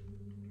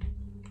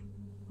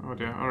 Oh Oh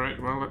dear. All right.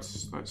 Well,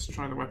 let's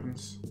try the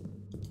weapons.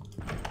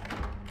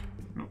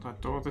 Not that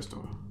door. This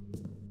door.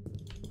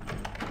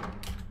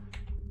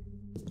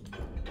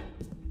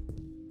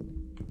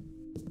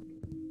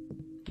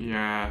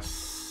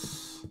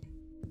 Yes.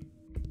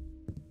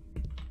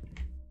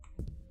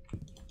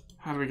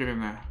 How do we get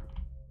in there?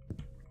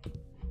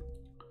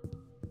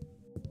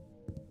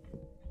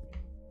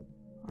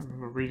 I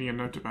remember reading a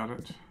note about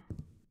it.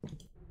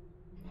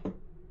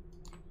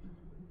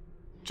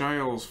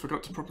 Giles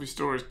forgot to properly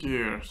store his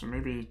gear, so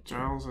maybe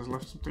Giles has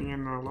left something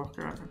in our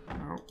locker.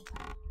 No.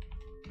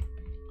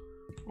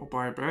 Or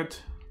by a bed.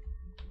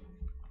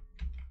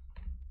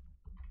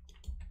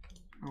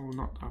 Oh,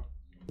 not that.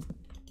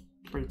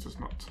 Plate is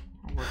not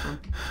a weapon.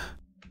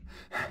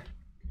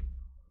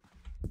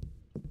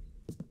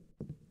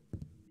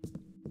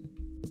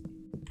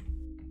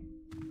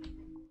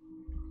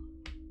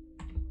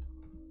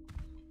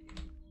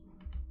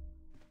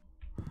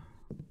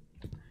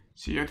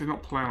 See, I did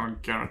not plan on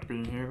Garrett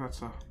being here.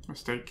 That's a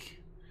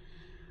mistake.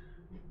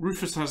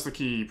 Rufus has the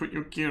key. Put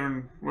your gear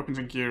and weapons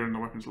and gear in the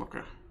weapons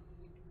locker.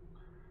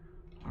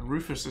 And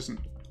Rufus isn't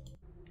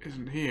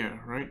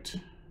here, right?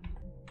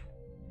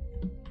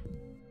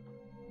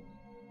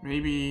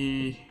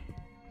 Maybe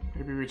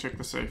we check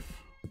the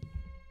safe.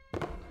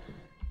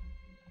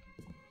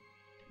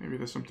 Maybe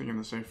there's something in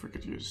the safe we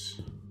could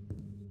use.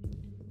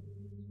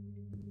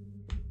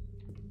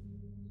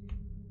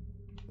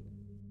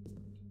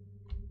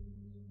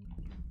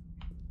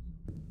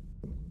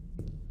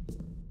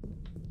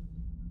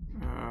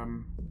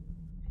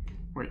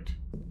 Wait.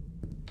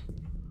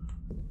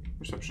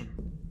 Reception.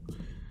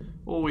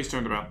 Always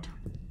turned about.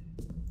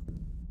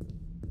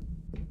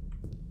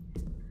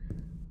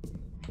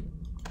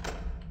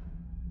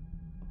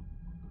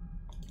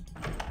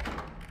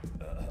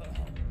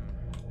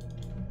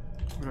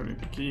 We don't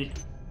need the key.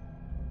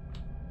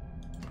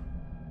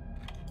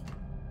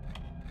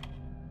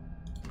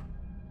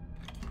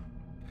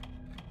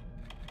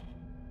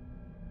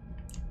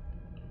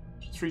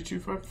 It's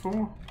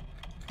 3254.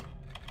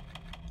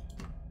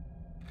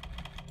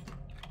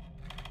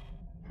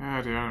 Ah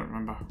dear, I don't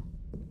remember.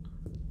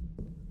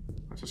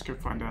 Let's just go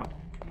find out.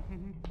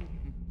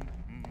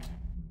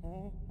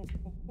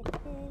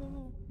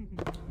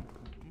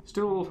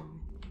 Still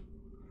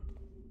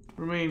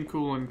remain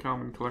cool and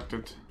calm and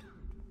collected.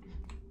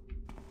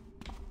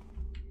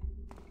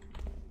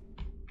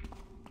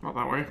 Not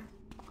that way.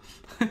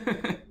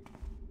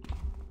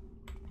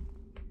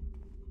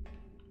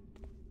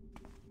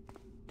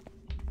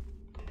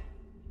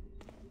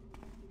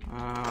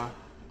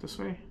 This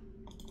way?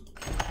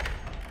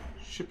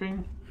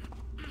 Shipping?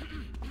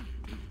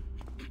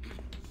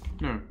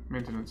 No,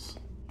 maintenance.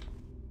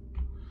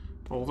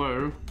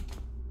 Although,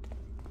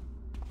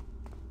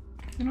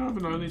 you never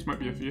know, these might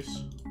be of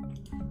use.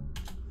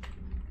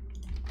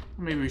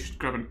 Maybe we should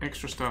grab an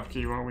extra staff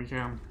key while we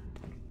can.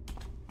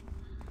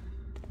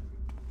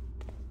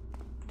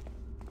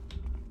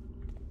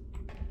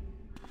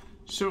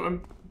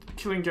 So,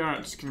 killing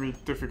Garrett's gonna be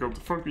difficult.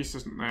 The front beast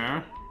isn't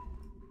there.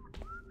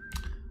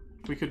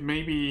 We could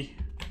maybe...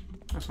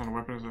 That's not a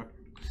weapon, is it?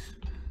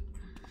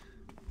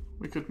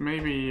 We could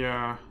maybe,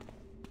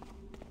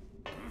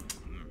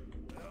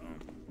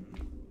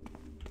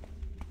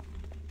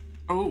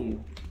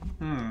 Oh!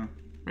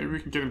 Maybe we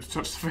can get him to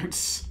touch the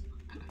fence.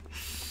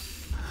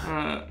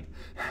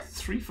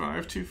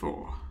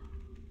 3524.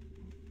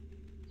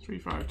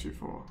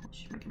 3524. Let's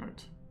just make a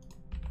note.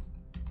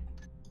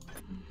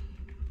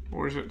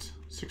 Or is it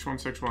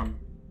 6161?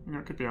 You know,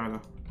 it could be either.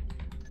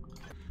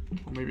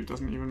 Or maybe it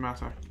doesn't even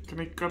matter. Can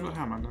I grab the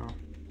hammer? No.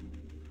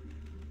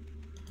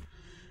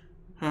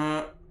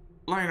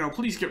 Lionel,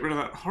 please get rid of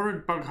that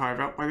horrid bug hive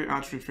out by the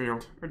archery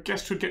field. A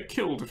guest would get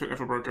killed if it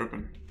ever broke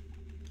open.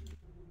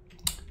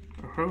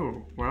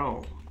 Oh,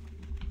 well.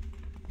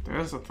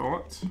 There's a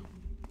thought.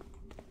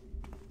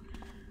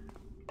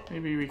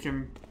 Maybe we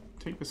can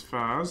take this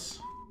vase.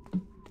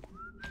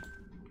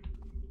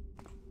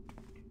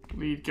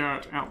 Lead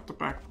Garrett out the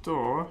back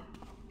door.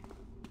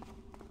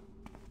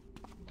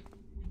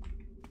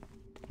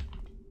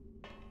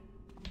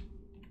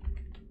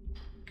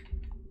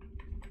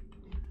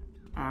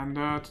 And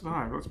to the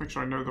hive. Let's make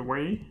sure I know the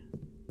way.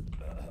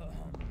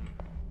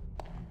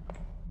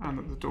 And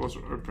that the doors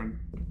are open.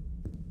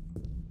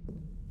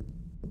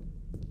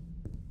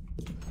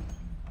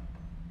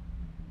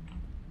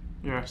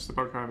 Yes, the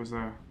bug hive is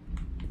there.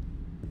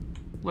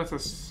 Let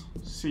us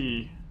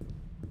see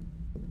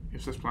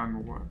if this plan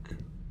will work.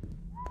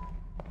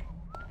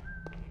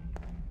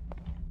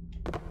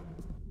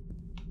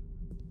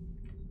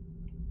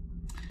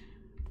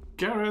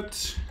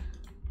 Garrett!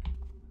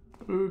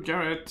 Oh,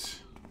 Garrett!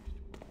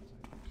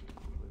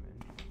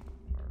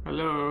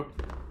 Hello?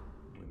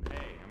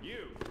 Hey, I'm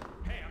you!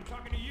 Hey, I'm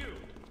talking to you!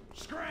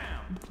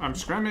 Scram! I'm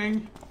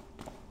scramming!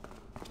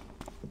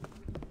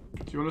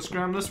 Do you want to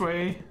scram this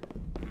way?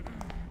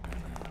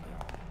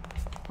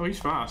 Oh, he's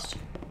fast.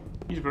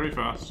 He's very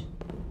fast.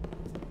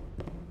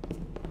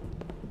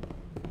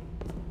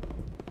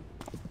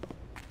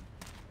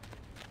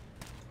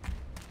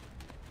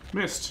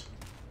 Missed.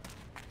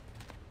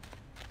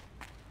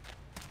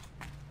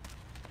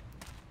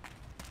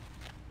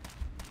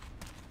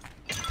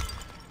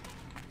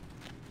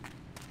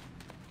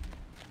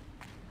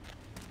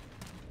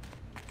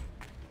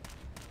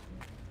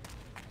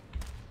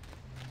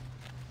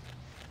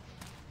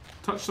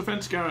 touch the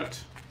fence, Garrett.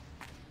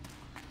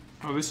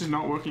 Oh, this is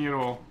not working at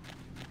all.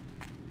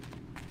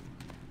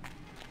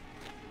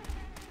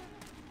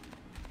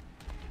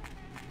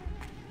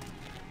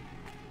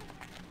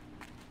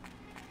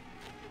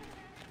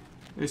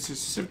 This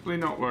is simply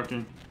not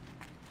working.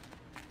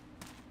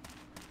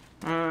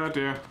 Oh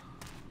dear.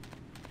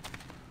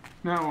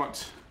 Now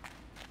what?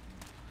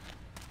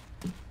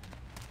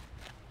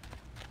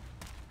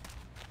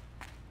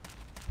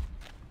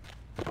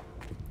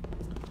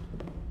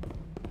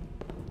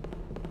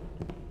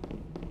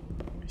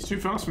 He's too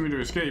fast for me to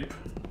escape.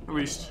 At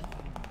least,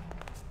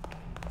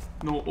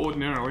 not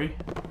ordinarily.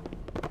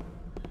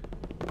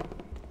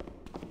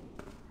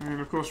 I mean,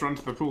 of course, run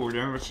to the pool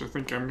again, which I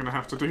think I'm gonna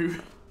have to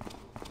do.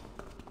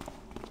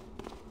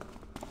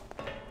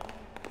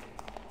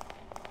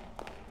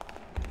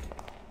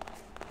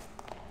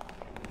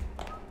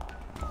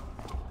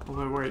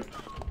 Although, wait.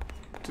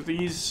 Do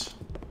these...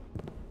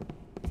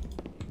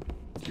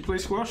 Do you play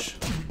squash?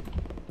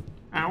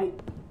 Ow.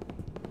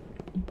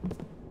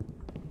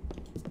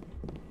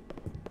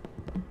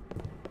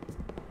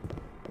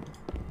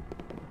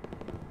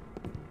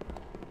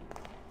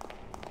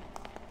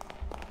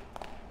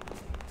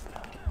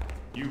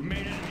 You've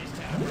made enemies,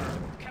 Tapper.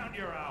 Count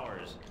your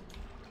hours.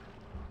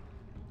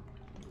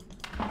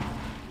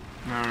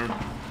 No.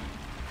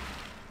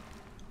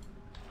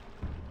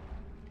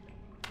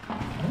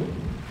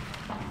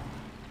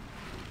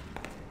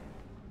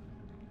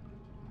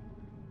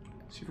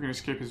 See if we can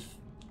escape his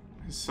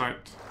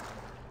sight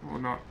or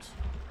not.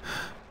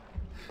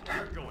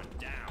 You're going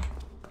down.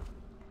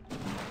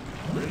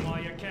 Grin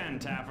while you can,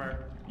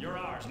 Tapper. You're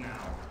ours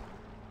now.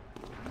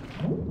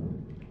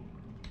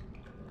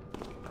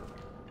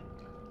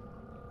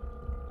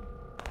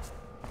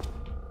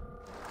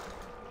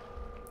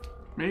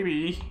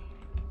 Maybe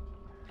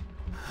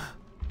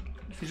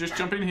if you just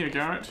jump in here,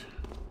 Garrett.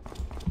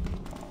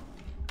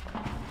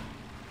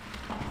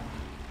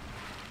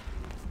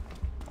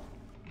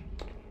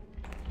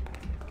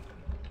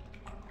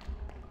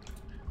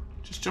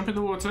 Just jump in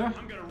the water.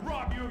 I'm gonna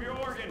rob you of your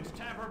organs,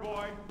 Tapper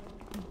boy.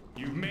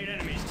 You've made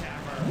enemies,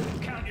 Tapper.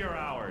 Count your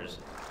hours.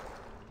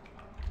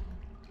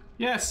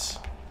 Yes.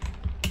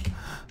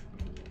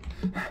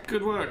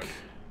 Good work.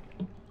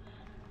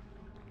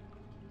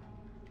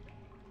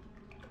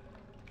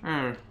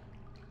 Oh.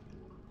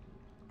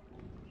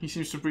 He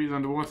seems to breathe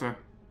underwater.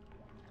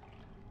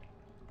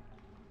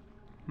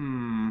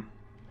 Hmm.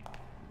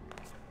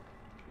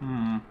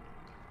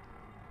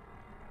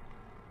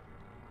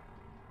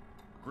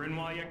 Grin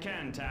while you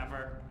can,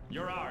 Tapper.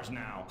 You're ours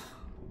now.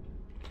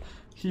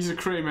 He's a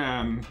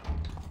crayman.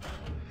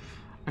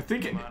 I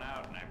think it... Come on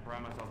out, and I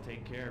promise I'll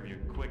take care of you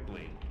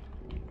quickly.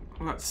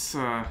 Well, that's,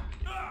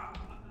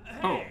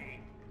 Oh.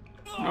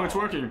 No, it's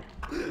working.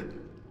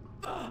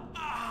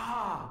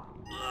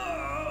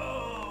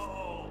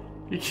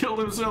 He killed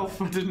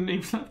himself. I didn't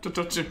even have to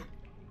touch him.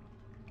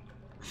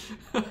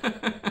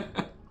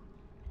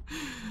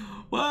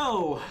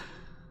 Well,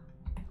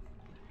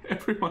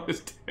 everyone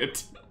is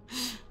dead.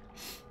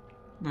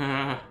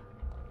 I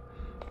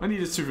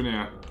need a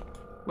souvenir.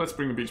 Let's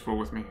bring the beach ball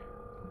with me.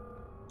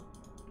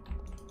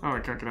 Oh,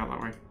 I can't get out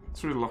that way.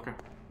 Through the locker.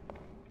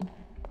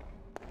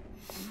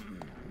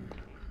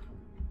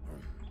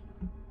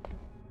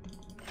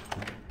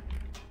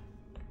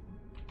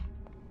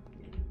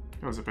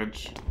 There's a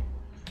bench.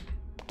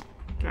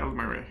 Get out of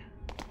my way.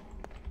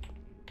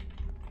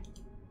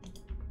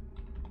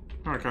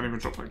 Oh, I can't even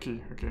drop that key.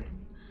 Okay.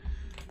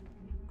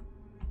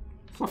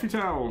 Fluffy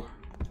towel.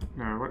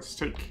 No, let's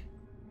take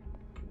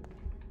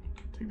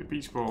the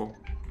beach ball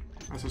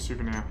as a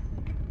souvenir.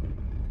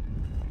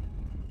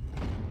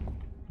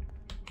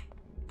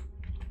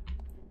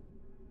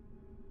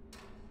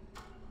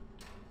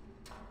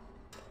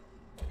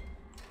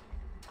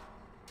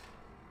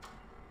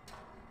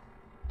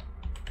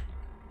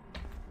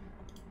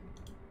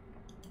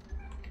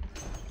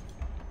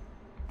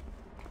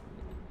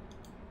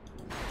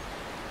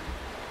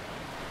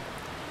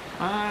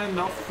 And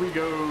off we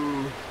go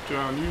to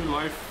our new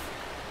life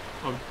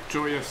of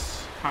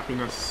joyous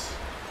happiness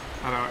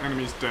at our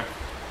enemy's death.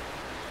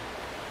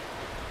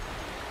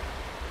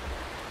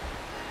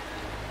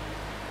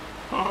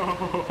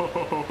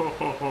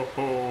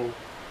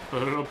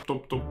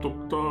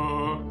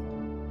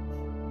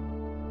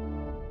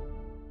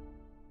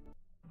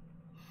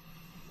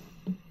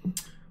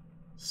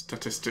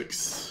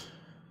 Statistics.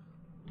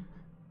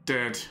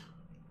 Dead.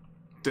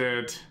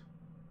 Dead.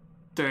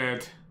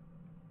 Dead.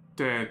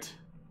 Dead.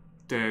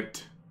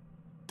 Dead.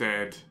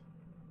 Dead.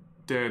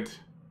 Dead.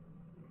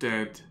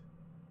 Dead.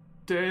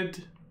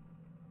 Dead.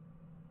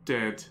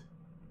 Dead.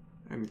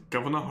 And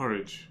Governor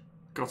Horridge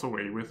got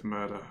away with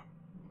murder.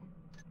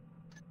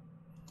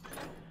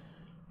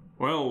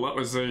 Well, that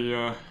was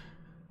a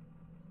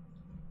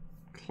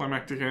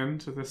climactic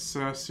end to this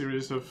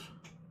series of,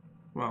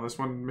 well, this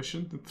one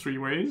mission in 3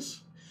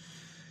 ways.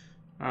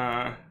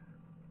 Very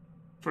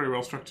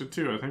well structured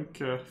too, I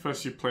think.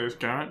 First you play as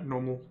Garrett,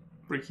 normal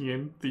breaking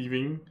in,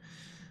 thieving,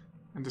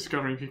 and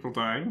discovering people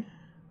dying.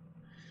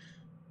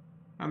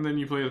 And then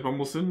you play as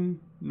Bumbleson,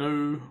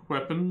 No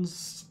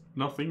weapons,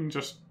 nothing,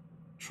 just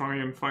try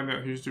and find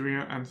out who's doing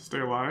it and stay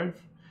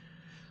alive.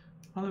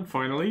 And then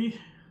finally,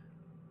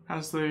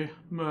 as the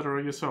murderer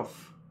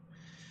yourself,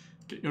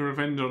 get your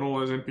revenge on all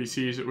those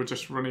NPCs that were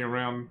just running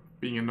around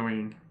being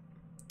annoying.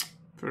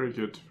 Very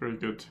good, very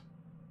good.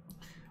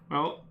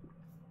 Well,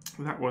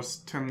 that was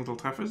 10 Little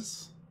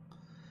Taffers.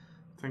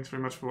 Thanks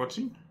very much for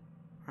watching,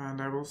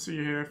 and I will see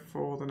you here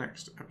for the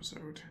next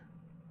episode.